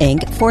Consultants,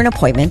 Inc. for an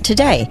appointment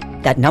today.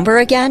 That number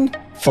again,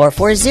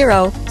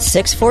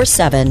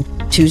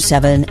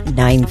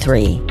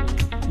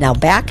 440-647-2793. Now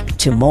back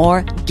to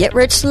more Get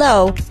Rich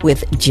Slow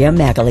with Jim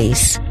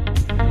McAleese.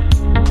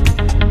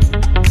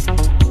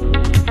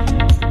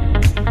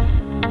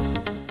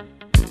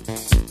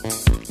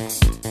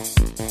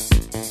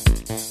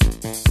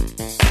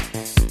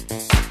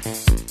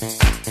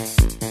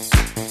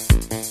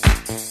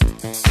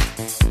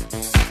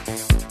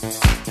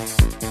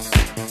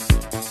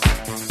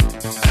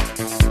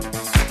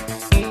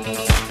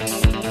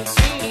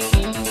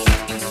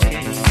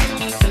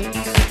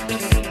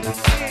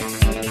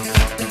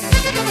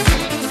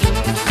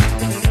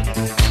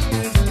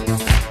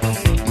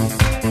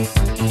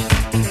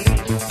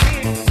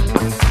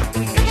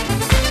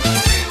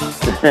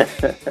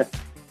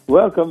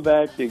 Welcome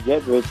back to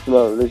Get Rich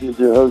Slow. This is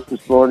your host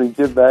this morning,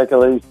 Jim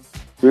McAleese.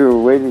 We were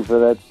waiting for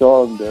that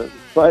song to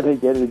finally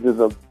get into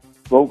the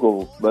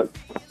vocals, but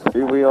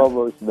we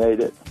almost made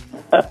it.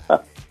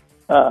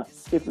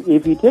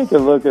 If you take a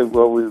look at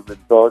what we've been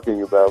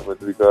talking about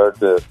with regard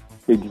to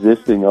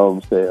existing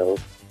home sales,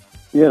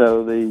 you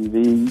know,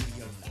 the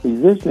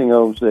existing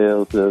home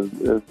sales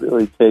have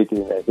really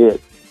taken a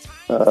hit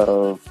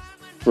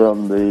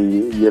from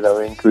the, you know,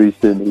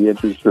 increase in the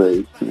interest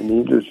rates. And the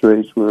interest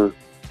rates were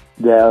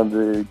down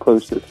to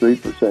close to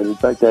 3%. In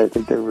fact, I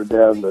think they were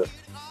down to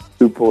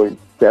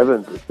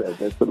 2.7%.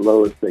 That's the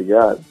lowest they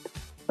got.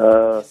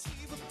 So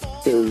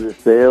the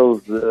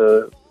sales,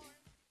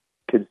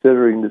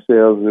 considering the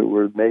sales that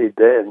were made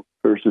then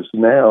versus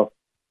now,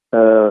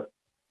 the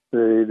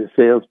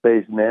sales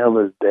pace now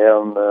is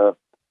down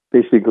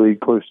basically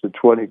close to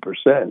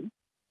 20%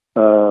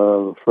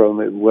 from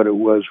what it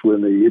was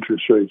when the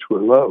interest rates were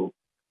low.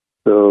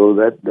 So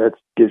that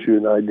gives you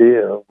an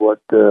idea of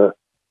what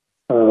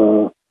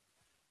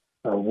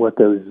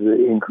those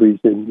increase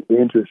in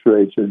interest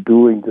rates are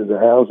doing to the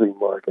housing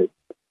market.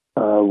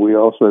 We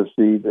also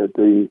see that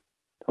the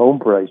home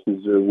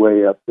prices are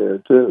way up there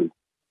too.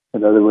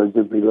 In other words,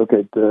 if we look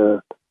at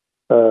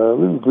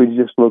if we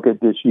just look at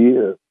this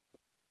year,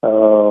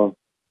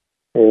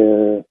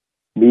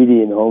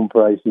 median home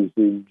prices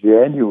in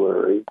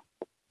January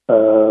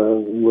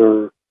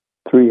were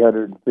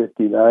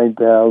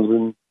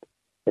 $359,000,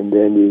 and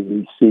then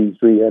you see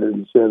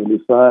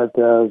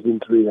 $375,000,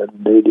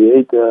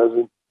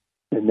 $388,000,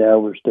 and now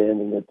we're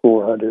standing at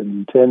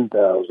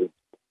 $410,000.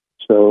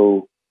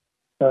 So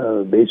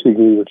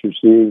basically, what you're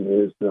seeing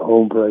is the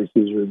home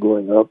prices are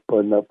going up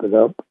and up and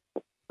up,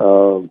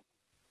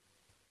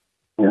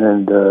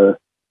 and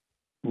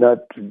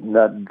not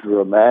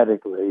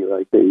dramatically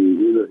like they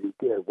usually.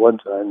 At one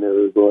time, they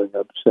were going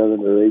up 7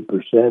 or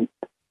 8%,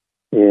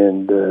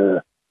 and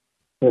a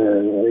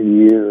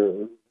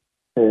year,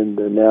 and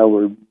now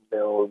we're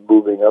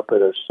moving up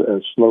at a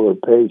slower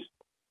pace.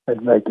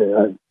 In fact,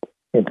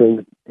 I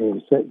think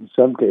in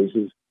some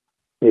cases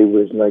it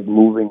was like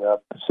moving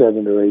up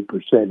 7 or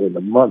 8% in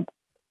a month.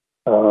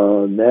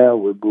 Now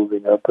we're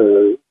moving up.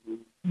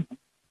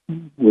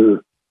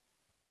 We're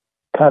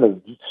kind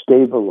of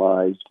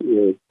stabilized,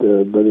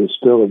 but it's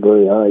still a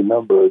very high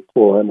number at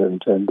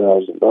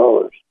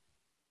 $410,000.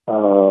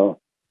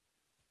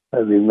 I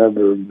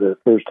remember the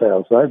first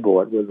house I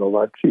bought was a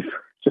lot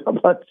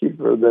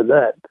cheaper than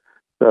that.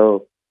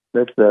 So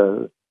that's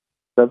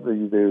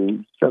something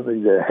to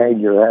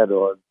hang your hat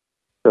on.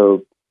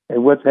 So,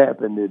 and what's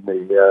happened in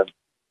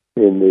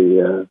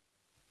the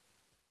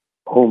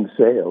home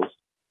sales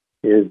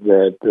is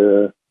that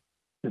the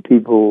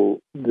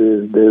people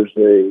there's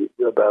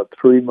about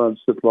 3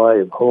 months supply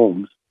of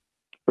homes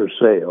for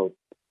sale.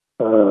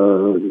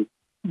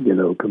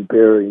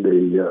 Comparing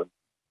the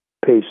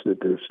pace that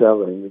they're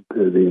selling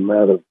to the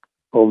amount of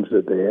homes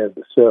that they have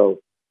to sell.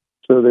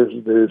 So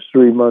there's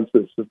 3 months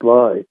of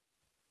supply,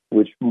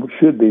 which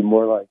should be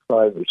more like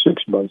 5 or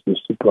 6 months of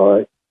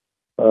supply.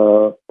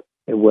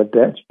 And what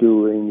that's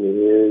doing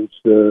is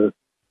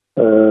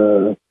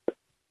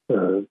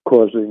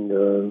causing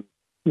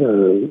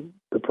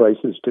the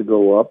prices to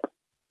go up,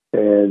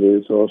 and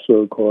it's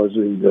also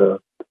causing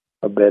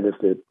a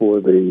benefit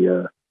for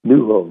the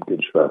new home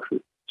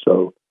construction.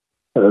 So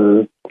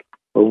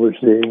what we're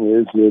seeing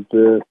is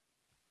that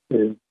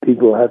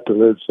people have to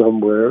live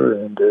somewhere,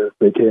 and if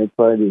they can't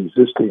find the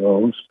existing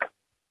homes,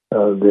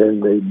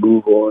 then they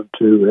move on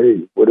to,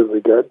 hey, what have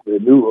we got in the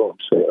new home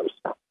sales?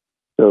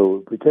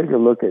 So if we take a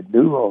look at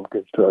new home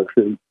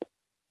construction,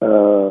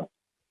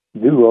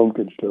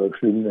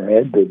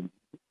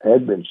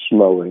 had been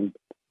slowing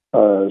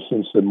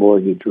since the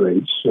mortgage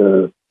rates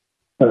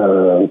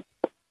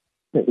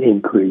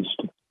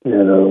increased.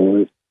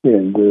 And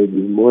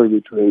the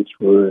mortgage rates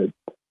were at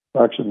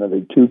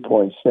approximately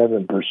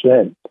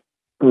 2.7%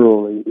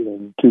 early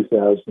in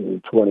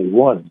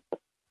 2021,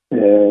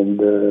 and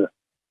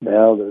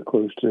now they're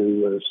close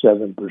to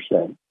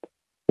 7%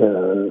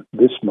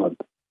 this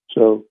month.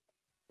 So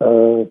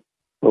what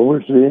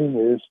we're seeing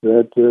is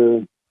that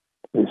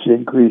this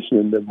increase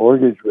in the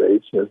mortgage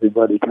rates,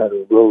 everybody kind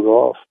of wrote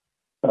off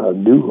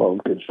new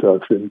home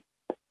construction,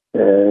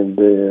 and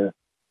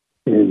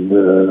in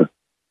the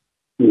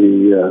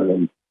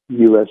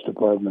U.S.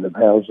 Department of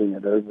Housing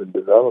and Urban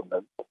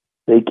Development,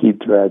 they keep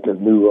track of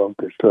new home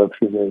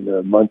construction in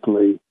a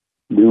monthly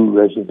new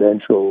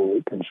residential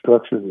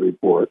construction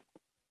report.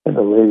 And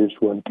the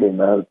latest one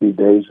came out a few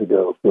days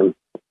ago for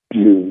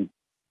June.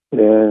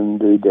 And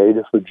the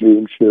data for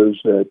June shows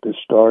that the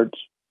starts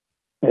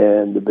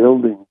and the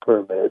building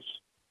permits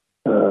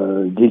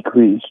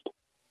decreased,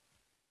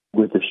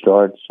 with the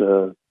starts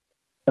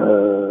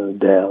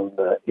down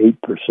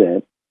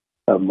 8%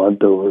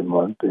 month over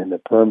month, and the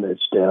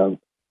permits down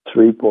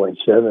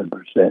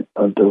 3.7%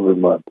 month over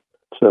month.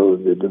 So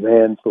the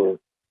demand for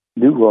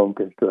new home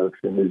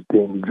construction is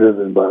being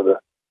driven by the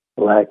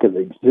lack of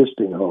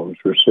existing homes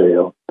for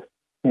sale.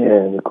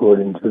 And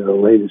according to the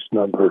latest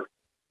number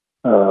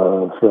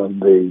from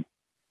the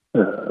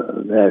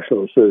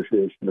National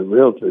Association of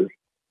Realtors,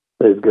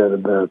 they've got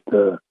about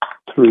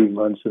 3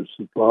 months of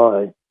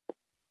supply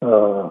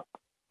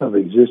of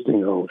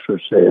existing homes for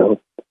sale.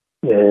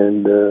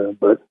 And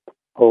but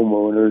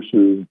homeowners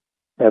who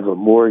have a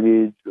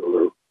mortgage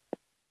or,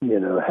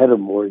 had a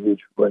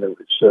mortgage when it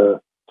was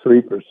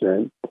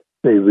 3%.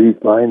 They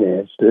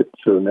refinanced it,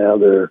 so now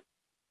they're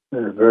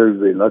very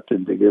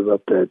reluctant to give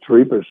up that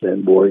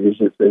 3% mortgage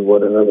if they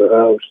want another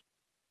house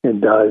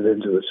and dive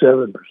into a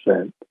 7%.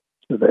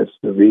 So that's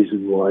the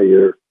reason why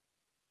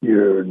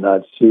you're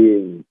not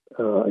seeing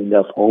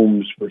enough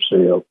homes for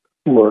sale,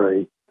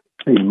 or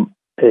a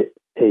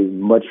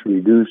much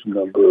reduced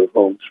number of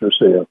homes for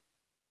sale.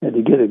 And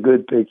to get a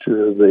good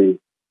picture of the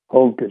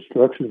home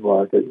construction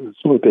market,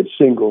 let's look at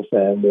single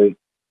family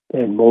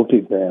and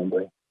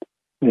multifamily.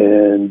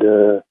 And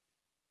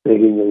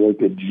taking a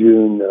look at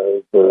June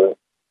of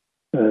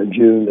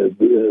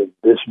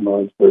this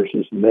month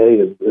versus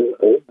May of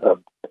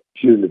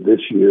June of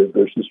this year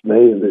versus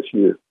May of this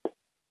year,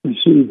 we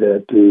see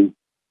that the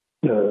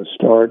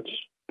starts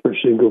for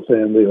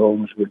single-family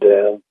homes were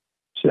down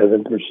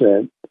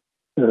 7%.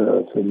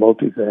 For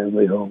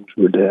multifamily homes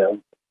were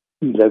down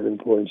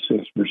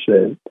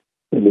 11.6%.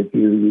 And if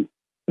you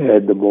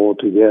add them all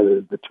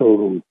together, the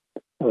total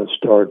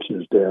starts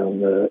is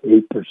down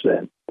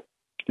 8%.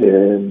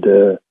 And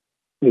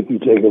if you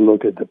take a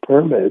look at the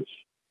permits,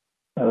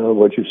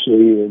 what you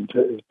see in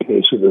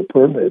case of the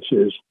permits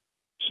is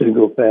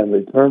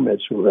single-family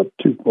permits were up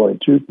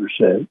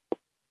 2.2%,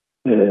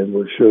 and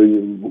we'll show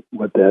you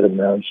what that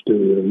amounts to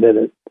in a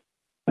minute.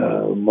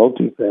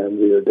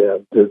 Multifamily are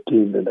down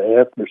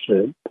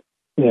 13.5%,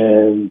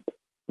 and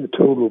the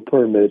total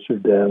permits are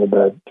down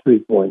about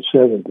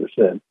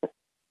 3.7%.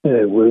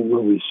 And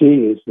what we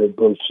see is that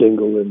both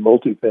single and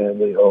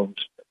multifamily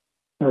homes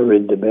are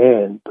in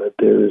demand, but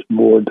there is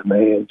more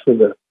demand for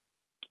the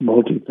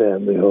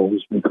multifamily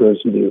homes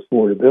because of the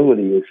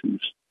affordability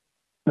issues.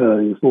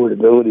 The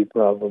affordability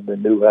problem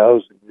in new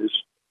housing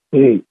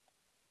is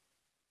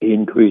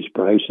increased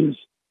prices,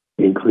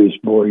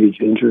 increased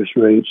mortgage interest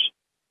rates.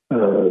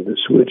 The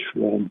switch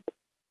from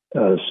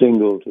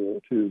single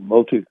to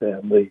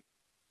multifamily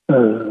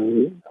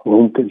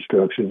home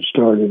construction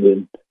started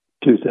in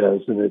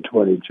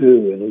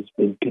 2022 and has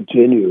been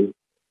continued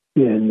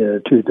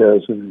in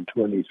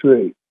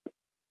 2023.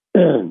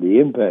 And the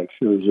impact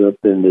shows up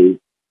in the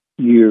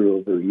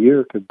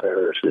year-over-year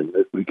comparison.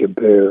 If we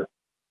compare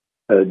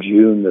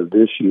June of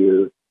this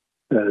year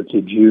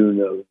to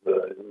June of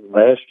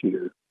last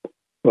year,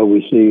 what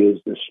we see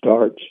is the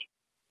starts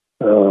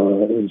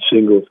in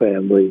single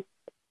family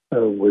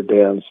were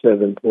down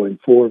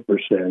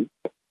 7.4%,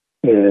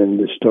 and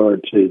the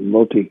starts in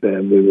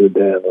multifamily were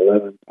down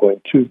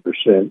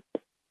 11.2%,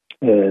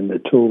 and the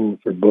total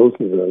for both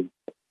of them,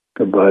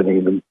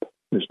 combining them,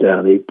 was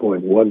down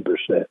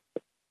 8.1%.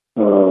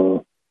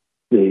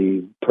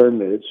 The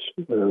permits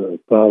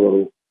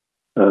follow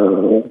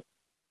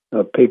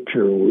a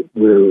picture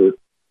where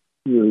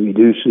we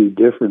do see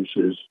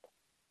differences.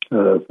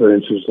 For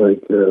instance,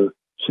 like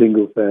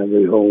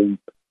single-family home,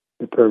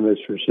 the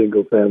permits for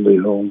single-family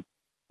home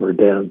were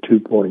down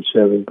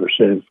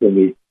 2.7%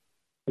 from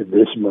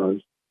this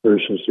month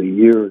versus a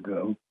year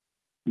ago.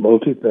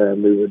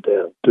 Multifamily were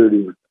down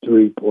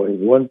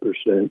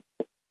 33.1%.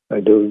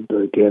 I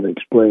can't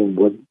explain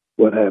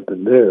what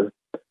happened there.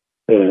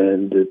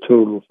 And the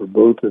total for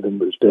both of them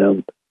was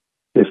down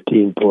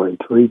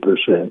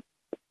 15.3%.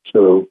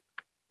 So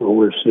what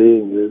we're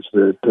seeing is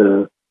that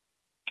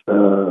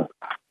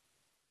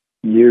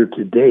year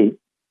to date,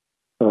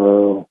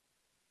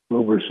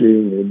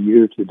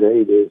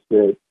 is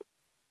that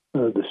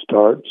the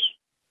starts,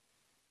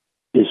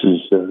 this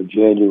is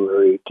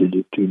January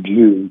to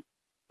June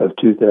of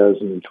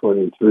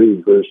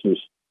 2023 versus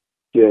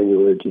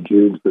January to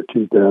June for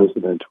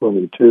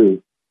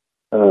 2022.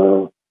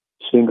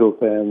 Single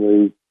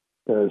family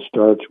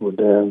starts were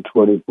down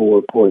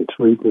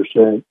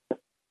 24.3%.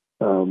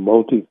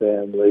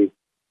 Multifamily,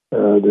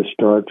 the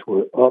starts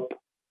were up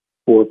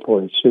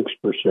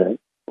 4.6%.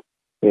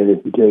 And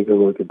if you take a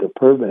look at the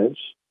permits,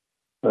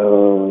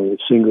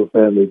 single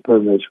family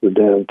permits were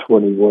down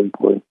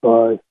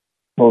 21.5.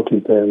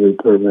 Multifamily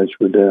permits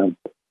were down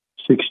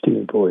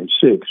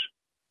 16.6,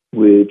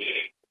 which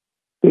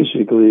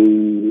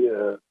basically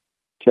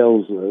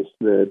tells us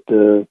that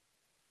the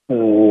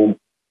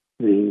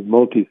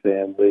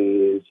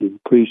multifamily is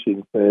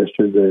increasing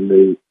faster than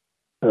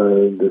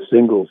the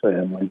single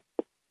family,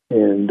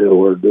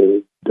 or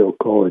they'll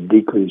call it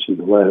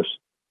decreasing less.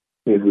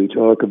 If we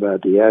talk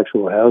about the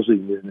actual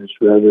housing units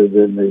rather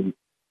than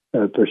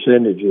the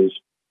percentages,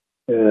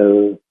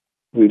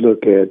 we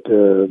look at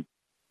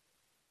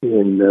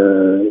in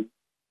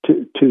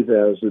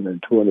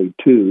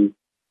 2022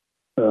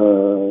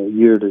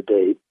 year to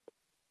date,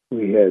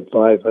 we had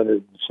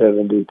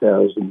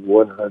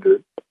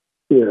 570,100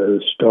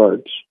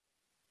 starts,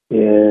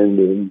 and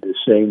in the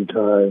same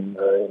time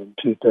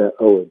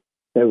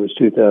that was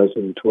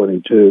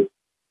 2022.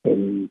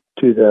 In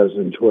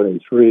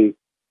 2023,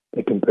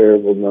 the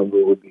comparable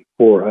number would be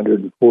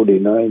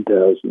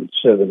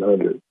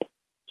 449,700.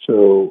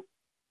 So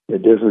the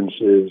difference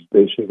is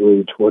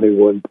basically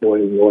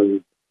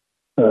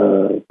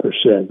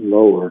 21.1%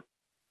 lower,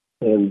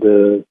 and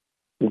it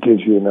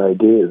gives you an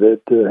idea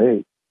that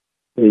the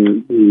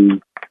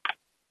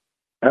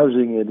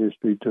housing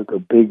industry took a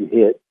big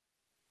hit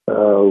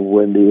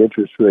when the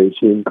interest rates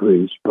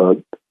increased, but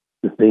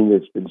the thing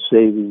that's been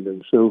saving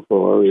them so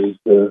far is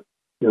there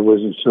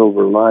was a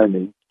silver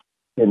lining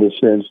in the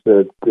sense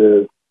that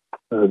there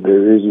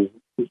is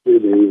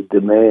a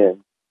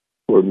demand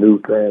for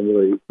new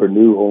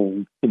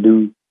home,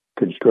 new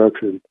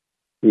construction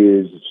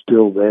is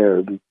still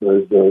there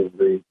because of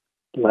the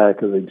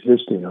lack of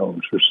existing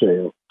homes for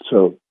sale.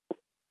 So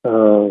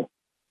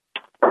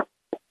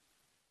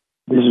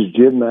this is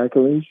Jim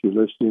McAleese. You're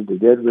listening to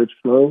Get Rich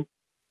Slow.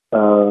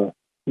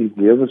 You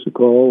can give us a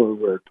call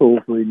over our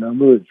toll-free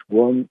number. It's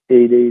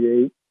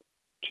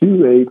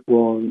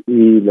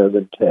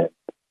 1-888-281-1110.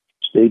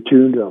 Stay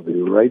tuned. I'll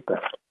be right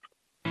back.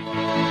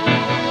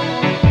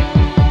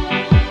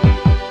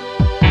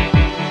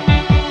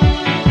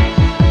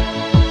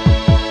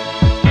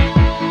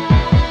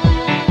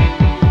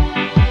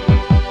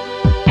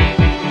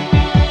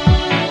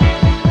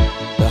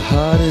 The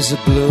heart is a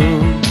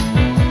balloon,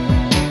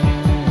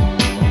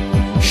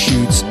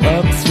 shoots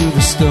up through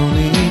the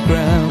stony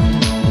ground.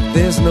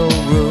 There's no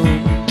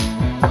room,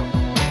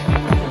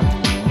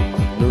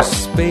 no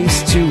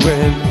space to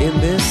rent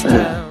in this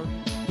town.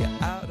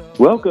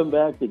 Welcome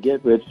back to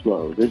Get Rich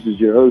Slow. This is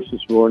your host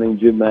this morning,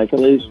 Jim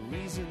McAleese.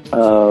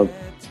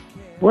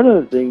 One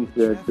of the things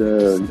that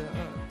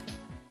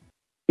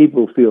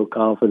people feel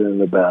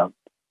confident about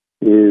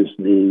is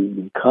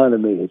the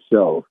economy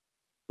itself.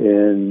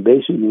 And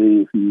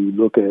basically, if you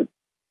look at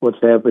what's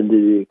happened to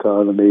the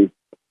economy,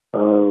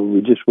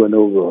 we just went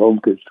over home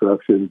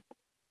construction.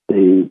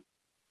 The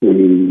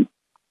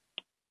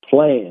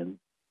plan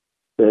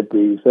that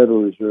the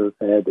Federal Reserve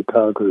had to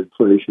conquer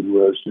inflation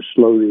was to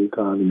slow the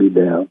economy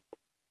down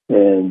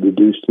and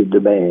reduce the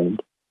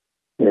demand.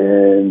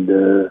 And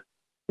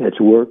it's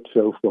worked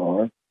so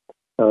far.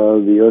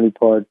 The only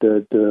part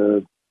that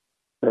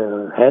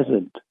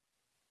hasn't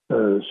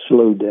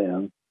slowed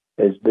down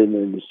has been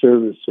in the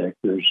service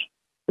sectors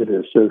that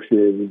are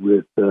associated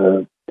with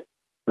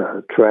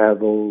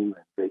travel, and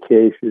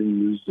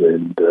vacations,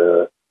 and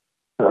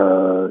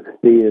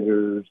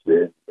theaters,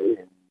 and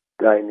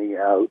dining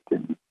out,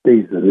 and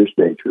things of this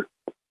nature.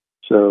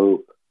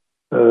 So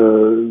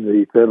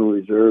the Federal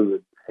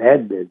Reserve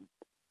had been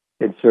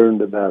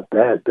concerned about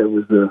that.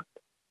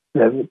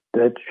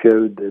 That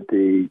showed that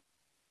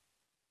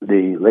the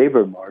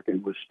labor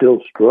market was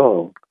still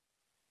strong.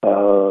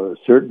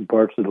 Certain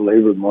parts of the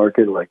labor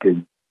market, like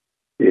in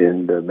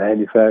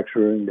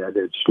manufacturing, that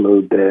had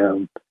slowed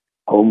down.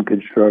 Home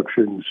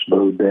construction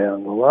slowed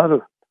down.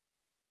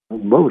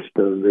 Most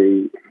of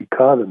the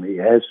economy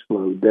has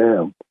slowed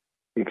down,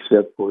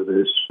 except for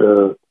this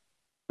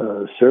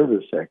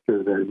service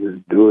sector that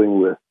is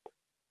doing with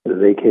the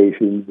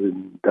vacations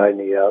and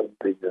dining out and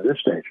things of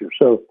this nature.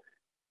 So,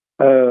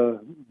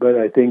 but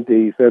I think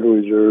the Federal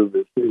Reserve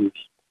has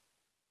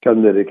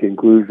come to the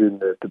conclusion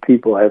that the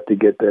people have to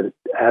get that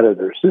out of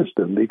their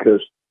system,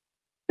 because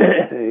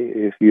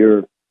if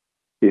you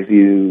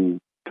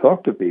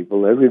talk to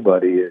people,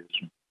 everybody is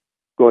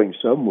going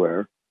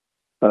somewhere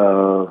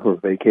for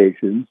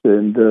vacations,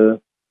 and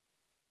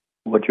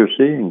what you're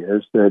seeing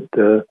is that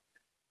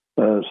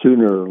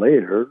sooner or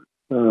later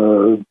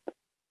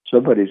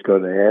somebody's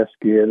going to ask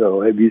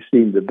you, have you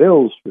seen the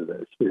bills for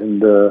this?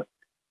 And the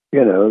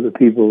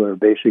people are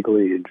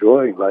basically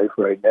enjoying life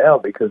right now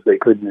because they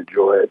couldn't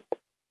enjoy it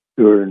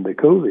during the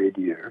COVID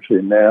years,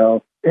 and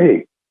now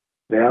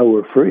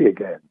we're free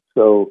again.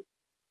 So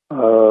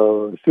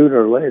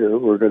sooner or later,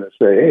 we're going to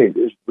say, hey,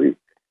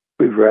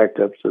 we've racked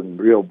up some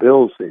real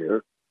bills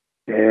here,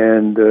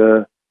 and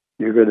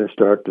you're going to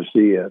start to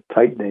see a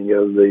tightening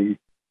of the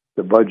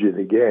budget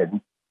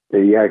again,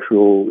 the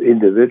actual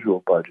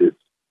individual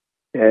budgets.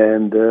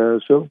 And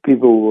so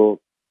people will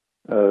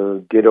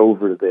get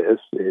over this,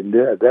 and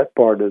that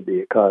part of the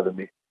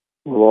economy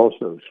will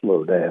also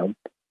slow down.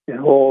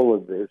 And all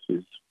of this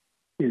is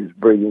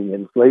bringing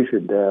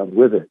inflation down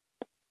with it.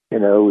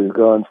 We've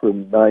gone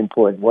from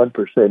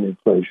 9.1%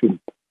 inflation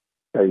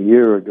a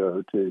year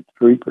ago to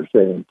 3%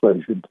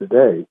 inflation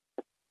today,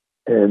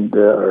 and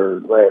or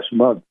last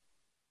month.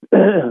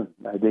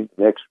 I think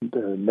next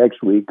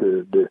week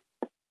or the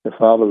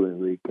following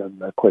week, I'm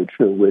not quite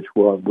sure which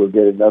one, we'll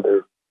get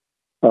another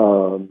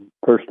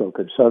personal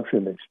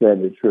consumption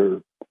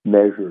expenditure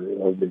measure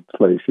of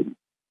inflation.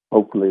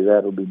 Hopefully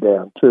that'll be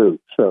down too.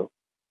 So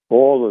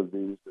all of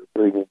these are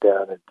bringing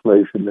down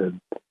inflation,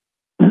 and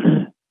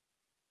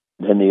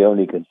then the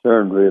only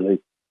concern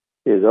really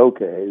is,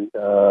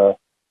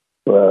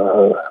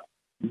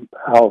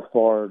 how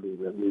far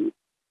do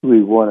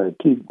we want to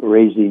keep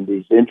raising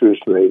these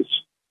interest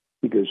rates?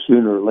 Because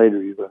sooner or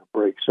later you're going to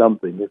break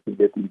something if you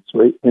get these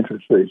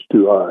interest rates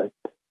too high.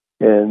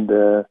 And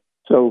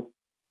so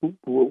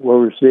what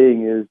we're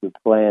seeing is the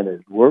plan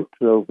has worked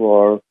so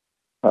far.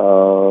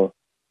 The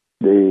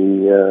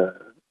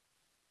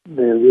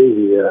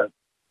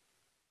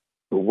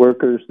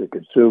workers, the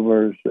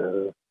consumers,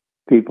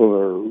 people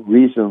are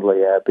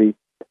reasonably happy.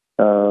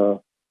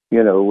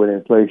 When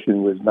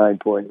inflation was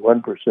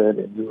 9.1%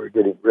 and you were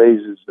getting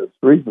raises of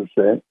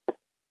 3%,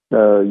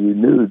 you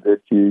knew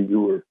that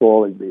you were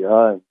falling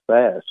behind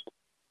fast.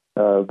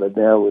 But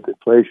now with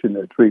inflation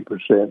at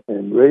 3%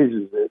 and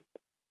raises it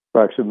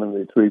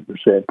approximately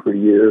 3% per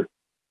year,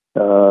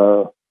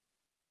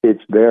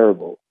 it's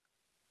bearable.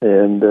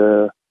 And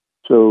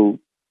so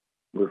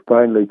we're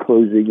finally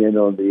closing in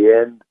on the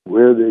end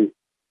where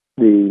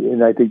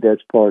and I think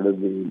that's part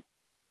of the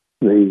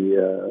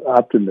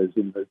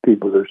optimism that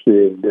people are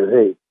seeing that,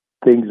 hey,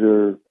 things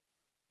are,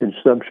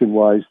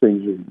 consumption-wise,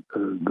 things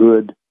are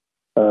good.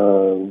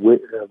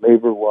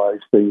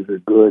 Labor-wise, things are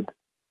good.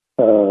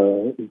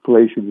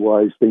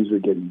 Inflation-wise, things are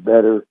getting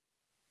better.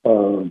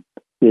 And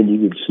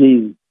you can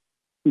see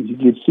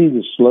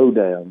the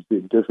slowdowns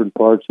in different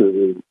parts of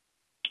the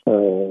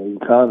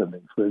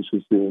economy. For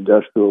instance, the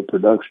industrial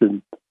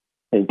production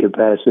and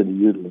capacity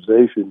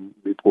utilization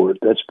report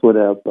that's put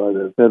out by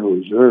the Federal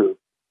Reserve,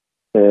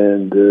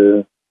 and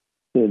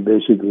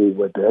basically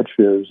what that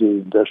shows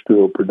is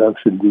industrial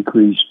production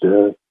decreased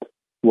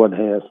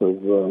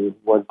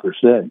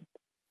 0.5%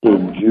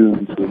 in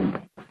June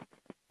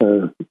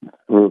from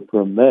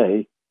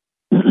May,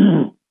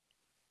 and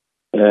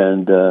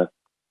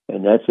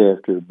that's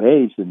after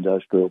May's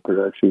industrial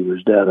production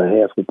was down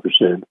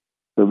 0.5%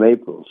 from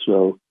April.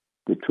 So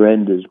the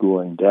trend is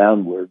going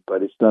downward,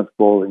 but it's not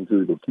falling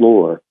through the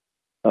floor.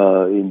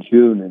 In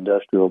June,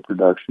 industrial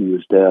production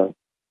was down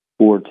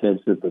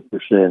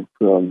 0.4%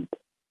 from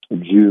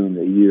June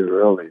a year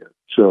earlier.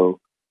 So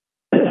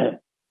the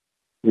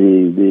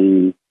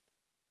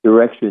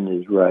direction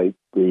is right.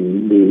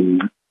 The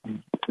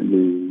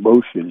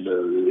motion,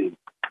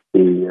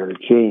 the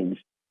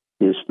change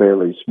is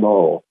fairly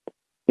small,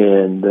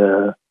 and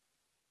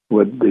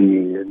what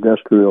the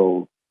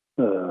industrial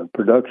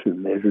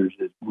production measures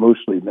is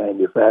mostly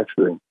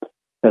manufacturing.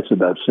 That's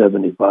about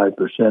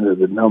 75% of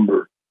the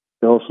number.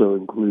 It also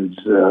includes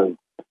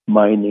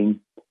mining.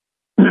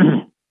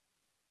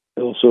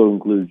 It also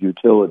includes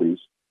utilities.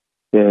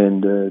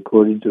 And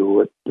according to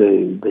what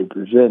they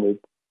presented,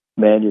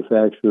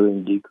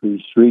 manufacturing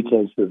decreased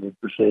 0.3%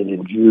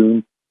 in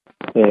June,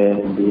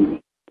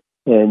 and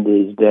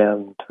is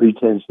down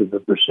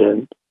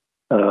 0.3%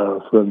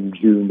 from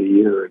June a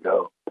year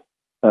ago.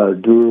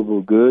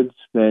 Durable goods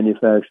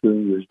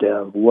manufacturing was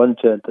down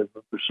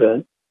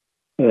 0.1%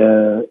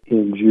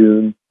 in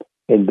June,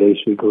 and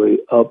basically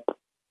up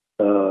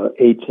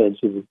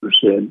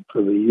 0.8%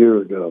 from a year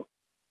ago.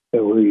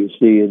 And where you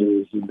see it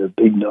is in the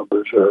big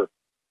numbers are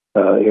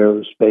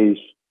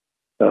aerospace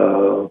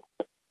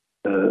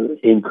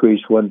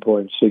increased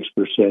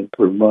 1.6%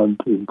 per month,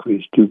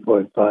 increased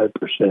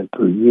 2.5%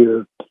 per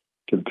year.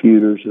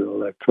 Computers and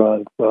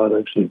electronic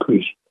products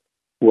increased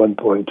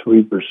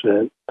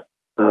 1.3%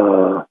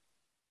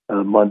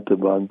 month to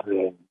month,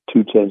 and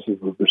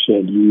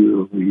 0.2% year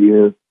over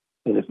year.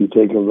 And if you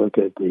take a look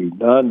at the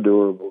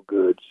non-durable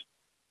goods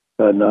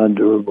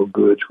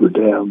were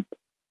down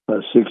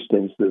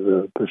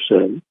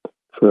 0.6%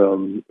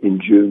 in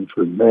June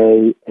from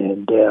May,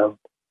 and down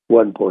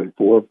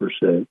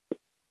 1.4%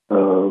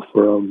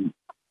 from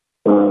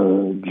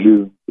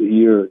June a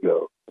year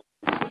ago.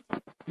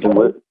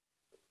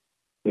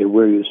 And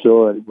where you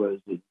saw it was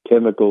the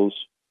chemical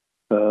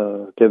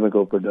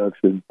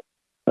production.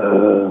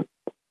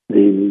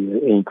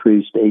 The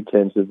increased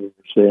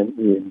 0.8%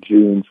 in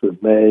June from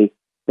May,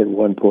 and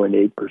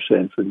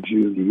 1.8% from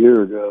June a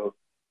year ago.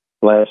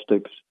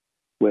 Plastics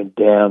went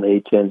down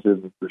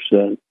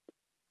 0.8%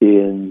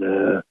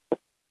 in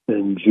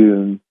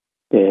June,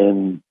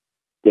 and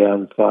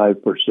down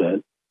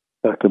 5%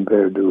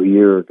 compared to a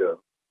year ago.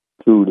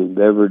 Food and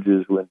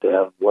beverages went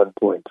down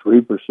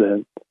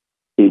 1.3%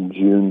 in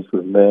June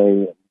from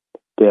May, and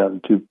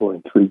down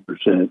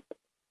 2.3%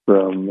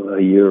 from a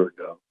year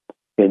ago.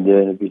 And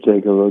then if you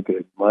take a look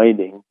at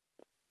mining,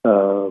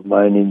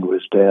 mining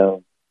was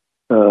down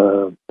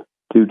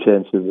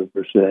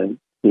 0.2%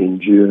 in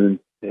June,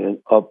 and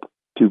up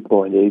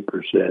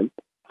 2.8%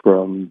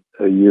 from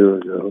a year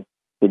ago.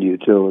 And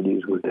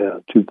utilities were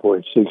down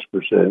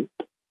 2.6%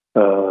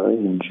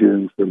 in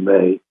June from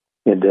May,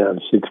 and down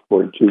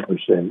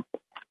 6.2%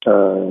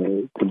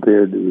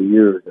 compared to a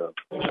year ago.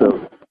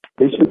 So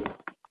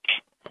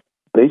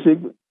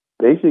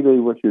basically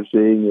what you're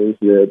seeing is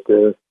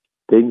that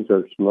things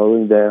are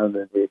slowing down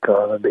in the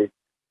economy,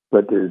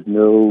 but there's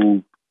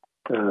no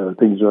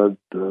things aren't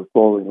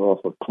falling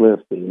off a cliff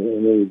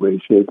in any way,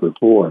 shape, or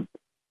form.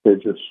 They're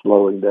just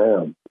slowing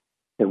down.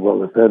 And while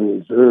the Federal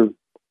Reserve,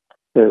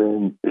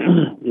 and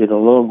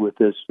along with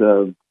this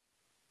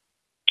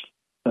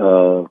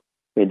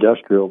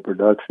industrial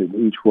production,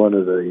 each one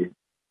of the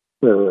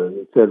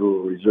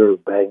Federal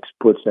Reserve banks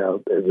puts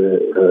out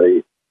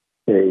a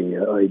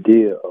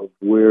idea of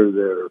where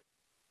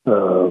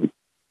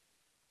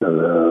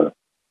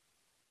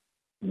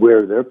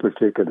their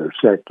particular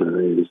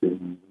sector is.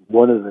 And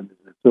one of them is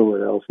the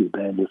Philadelphia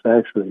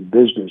Manufacturing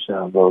Business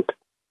Outlook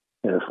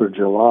for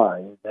July.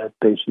 And that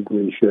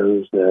basically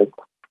shows that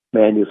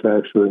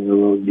manufacturing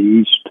along the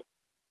East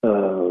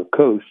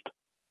Coast,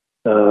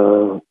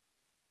 for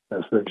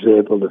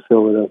example, the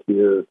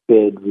Philadelphia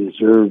Fed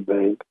Reserve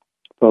Bank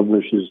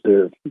publishes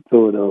their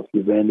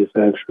Philadelphia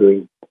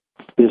Manufacturing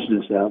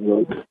business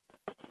outlook,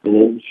 and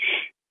it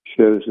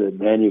shows that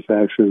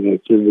manufacturing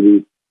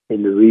activity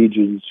in the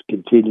regions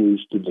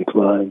continues to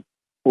decline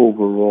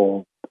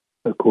overall,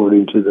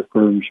 according to the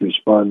firms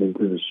responding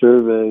to the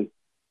survey.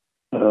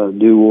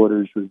 New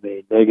orders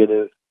remain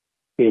negative.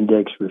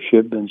 Index for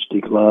shipments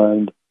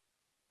declined,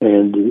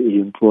 and the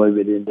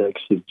employment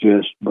index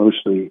suggests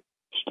mostly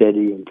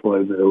steady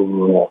employment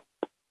overall.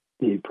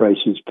 The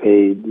prices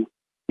paid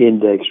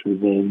index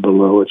remained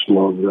below its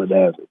long-run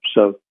average.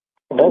 So,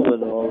 all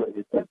in all,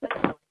 it's an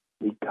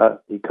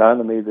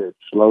economy that's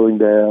slowing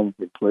down,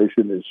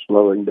 inflation is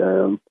slowing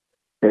down,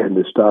 and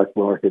the stock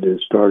market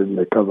is starting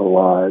to come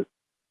alive.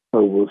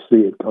 So we'll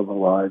see it come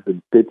alive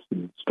in fits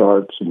and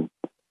starts,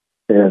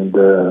 and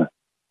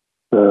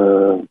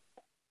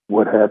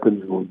what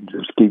happens, we'll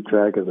just keep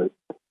track of it.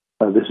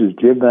 This is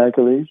Jim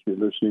McAleese. You're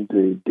listening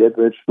to Get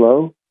Rich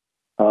Slow.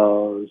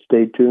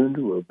 Stay tuned.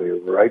 We'll be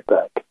right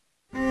back.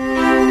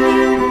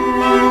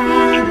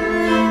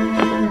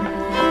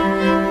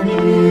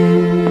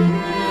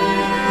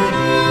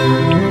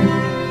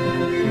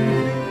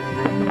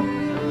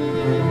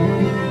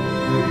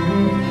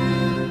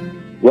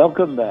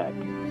 Welcome back.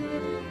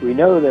 We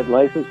know that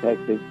life is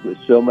hectic with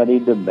so many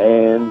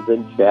demands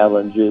and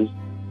challenges,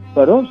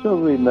 but also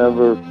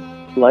remember,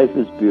 life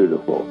is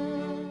beautiful.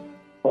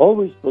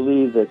 Always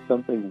believe that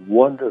something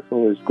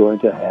wonderful is going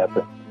to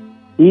happen,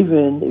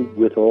 even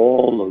with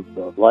all of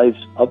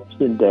life's ups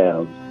and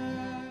downs.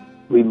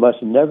 We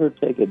must never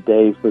take a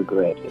day for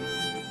granted.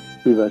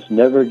 We must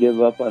never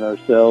give up on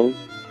ourselves.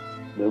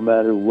 No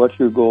matter what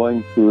you're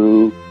going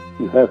through,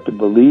 you have to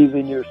believe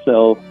in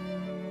yourself.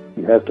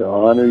 You have to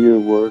honor your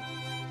work.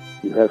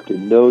 You have to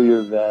know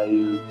your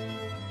values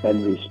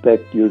and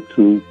respect your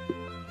truth.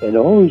 And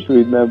always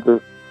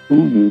remember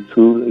who you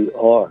truly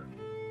are.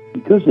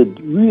 Because it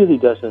really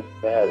doesn't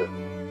matter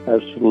how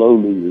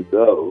slowly you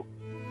go,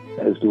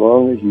 as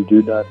long as you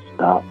do not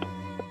stop.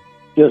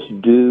 Just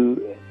do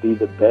and be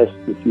the best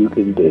that you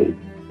can be.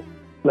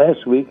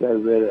 Last week I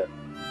read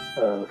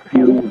a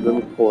few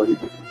little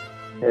points,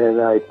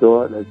 and I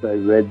thought as I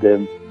read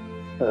them,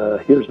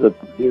 here's the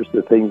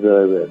things that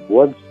I read.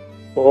 Once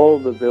all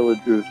the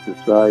villagers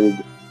decided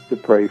to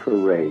pray for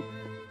rain.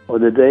 On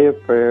the day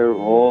of prayer,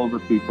 all the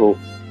people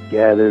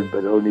gathered,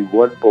 but only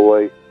one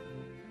boy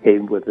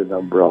came with an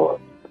umbrella.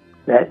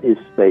 That is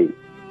faith.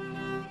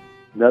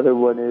 Another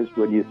one is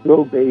when you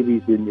throw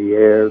babies in the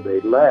air,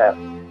 they laugh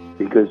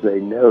because they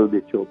know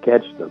that you'll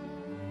catch them.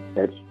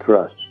 That's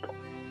trust.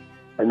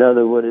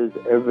 Another one is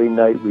every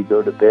night we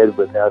go to bed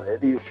without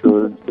any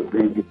assurance of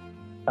being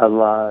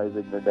alive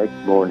in the next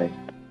morning,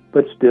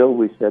 but still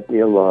we set the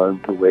alarm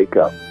to wake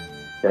up.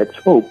 That's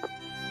hope.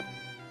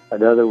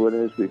 Another one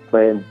is we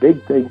plan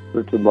big things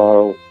for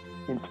tomorrow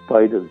in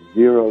spite of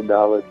zero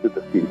knowledge of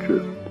the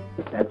future.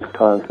 That's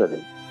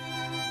confidence.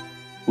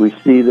 We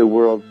see the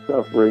world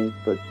suffering,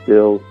 but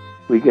still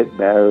we get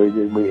married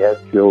and we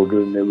have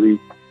children and we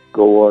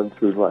go on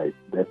through life.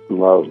 That's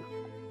love.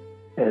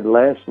 And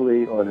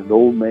lastly, on an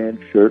old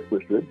man's shirt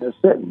was written a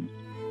sentence.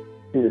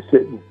 And the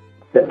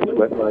sentence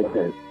went like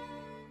this.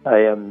 I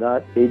am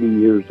not 80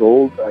 years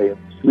old. I am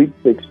sweet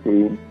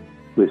 16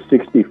 with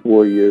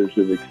 64 years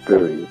of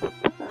experience.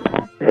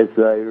 As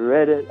I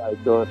read it, I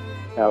thought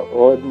how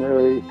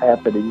ordinary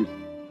happenings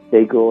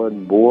take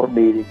on more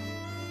meaning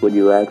when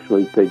you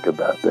actually think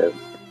about them.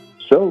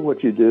 So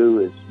what you do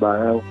is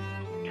smile,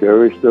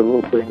 cherish the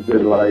little things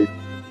in life,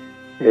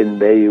 and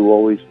may you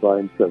always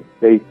find some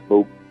faith,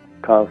 hope,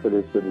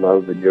 confidence, and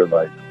love in your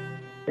life.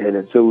 And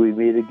until we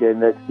meet again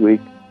next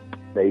week,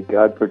 may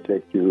God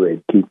protect you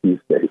and keep you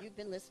safe. You've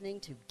been listening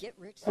to Get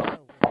Rich Slow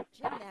with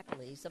Jim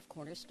McAleese of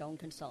Cornerstone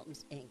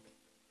Consultants, Inc.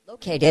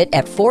 Located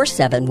at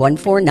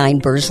 47149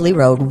 Bursley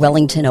Road,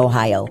 Wellington,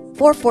 Ohio,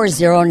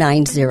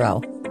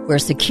 44090, where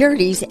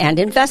securities and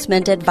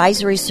investment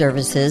advisory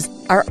services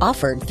are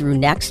offered through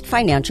Next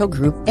Financial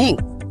Group, Inc.,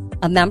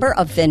 a member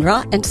of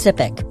FINRA and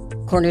SIPC.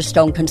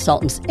 Cornerstone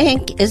Consultants,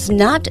 Inc. is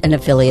not an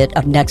affiliate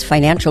of Next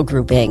Financial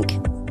Group,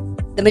 Inc.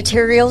 The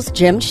materials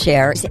Jim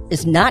shares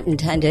is not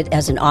intended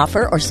as an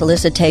offer or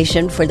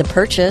solicitation for the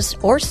purchase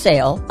or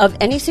sale of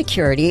any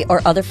security or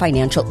other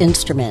financial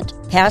instrument.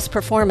 Past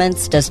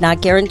performance does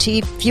not guarantee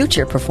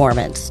future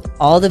performance.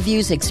 All the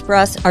views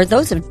expressed are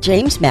those of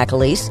James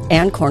McAleese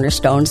and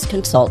Cornerstone's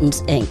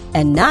Consultants, Inc.,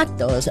 and not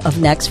those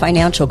of Next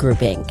Financial Group,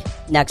 Inc.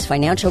 Next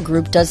Financial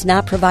Group does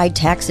not provide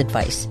tax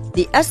advice.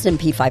 The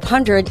S&P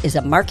 500 is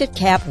a market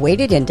cap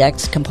weighted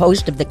index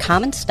composed of the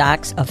common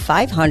stocks of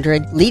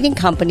 500 leading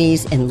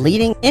companies in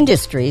leading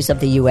industries of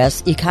the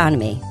U.S.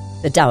 economy.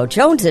 The Dow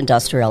Jones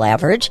Industrial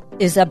Average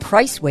is a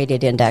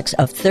price-weighted index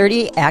of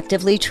 30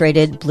 actively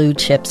traded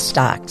blue-chip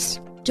stocks.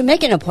 To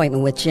make an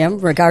appointment with Jim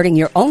regarding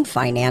your own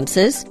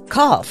finances,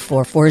 call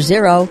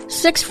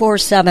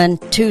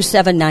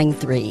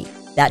 440-647-2793.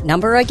 That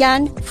number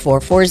again,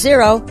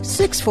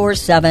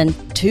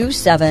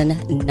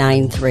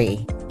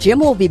 440-647-2793. Jim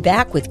will be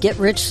back with Get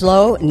Rich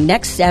Slow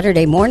next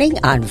Saturday morning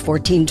on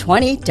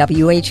 1420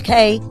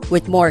 WHK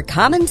with more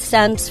common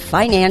sense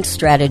finance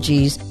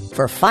strategies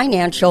for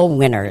financial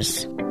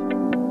winners.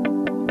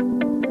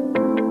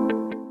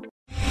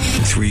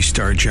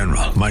 3-star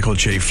general Michael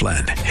J.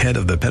 Flynn, head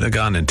of the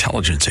Pentagon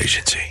Intelligence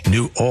Agency,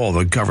 knew all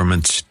the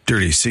government's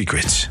dirty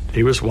secrets.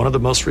 He was one of the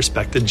most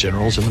respected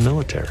generals in the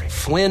military.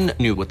 Flynn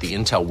knew what the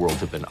intel world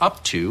had been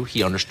up to.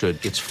 He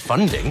understood its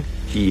funding.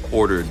 He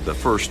ordered the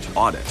first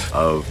audit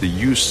of the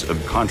use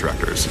of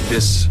contractors.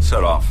 This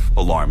set off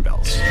alarm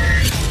bells.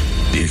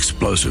 The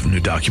explosive new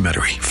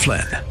documentary,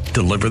 Flynn,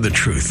 Deliver the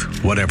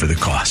Truth, Whatever the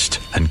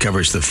Cost,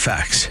 uncovers the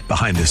facts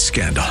behind this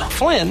scandal.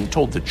 Flynn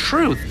told the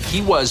truth.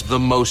 He was the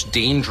most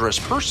dangerous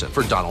person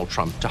for Donald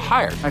Trump to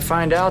hire. I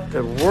find out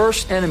the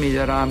worst enemy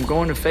that I'm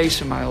going to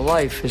face in my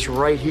life is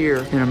right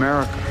here in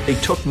America. They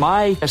took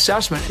my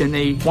assessment and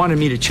they wanted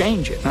me to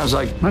change it. And I was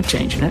like, I'm not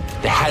changing it.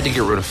 They had to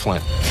get rid of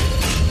Flynn.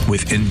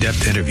 With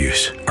in-depth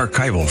interviews,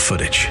 archival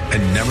footage,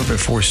 and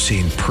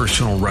never-before-seen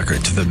personal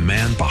records of the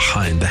man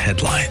behind the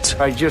headlines.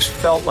 I just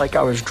felt like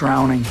I was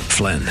drowning.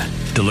 Flynn,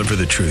 Deliver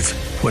the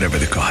Truth, Whatever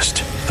the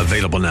Cost.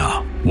 Available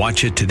now.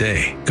 Watch it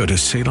today. Go to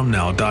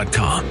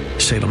salemnow.com.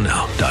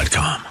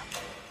 salemnow.com.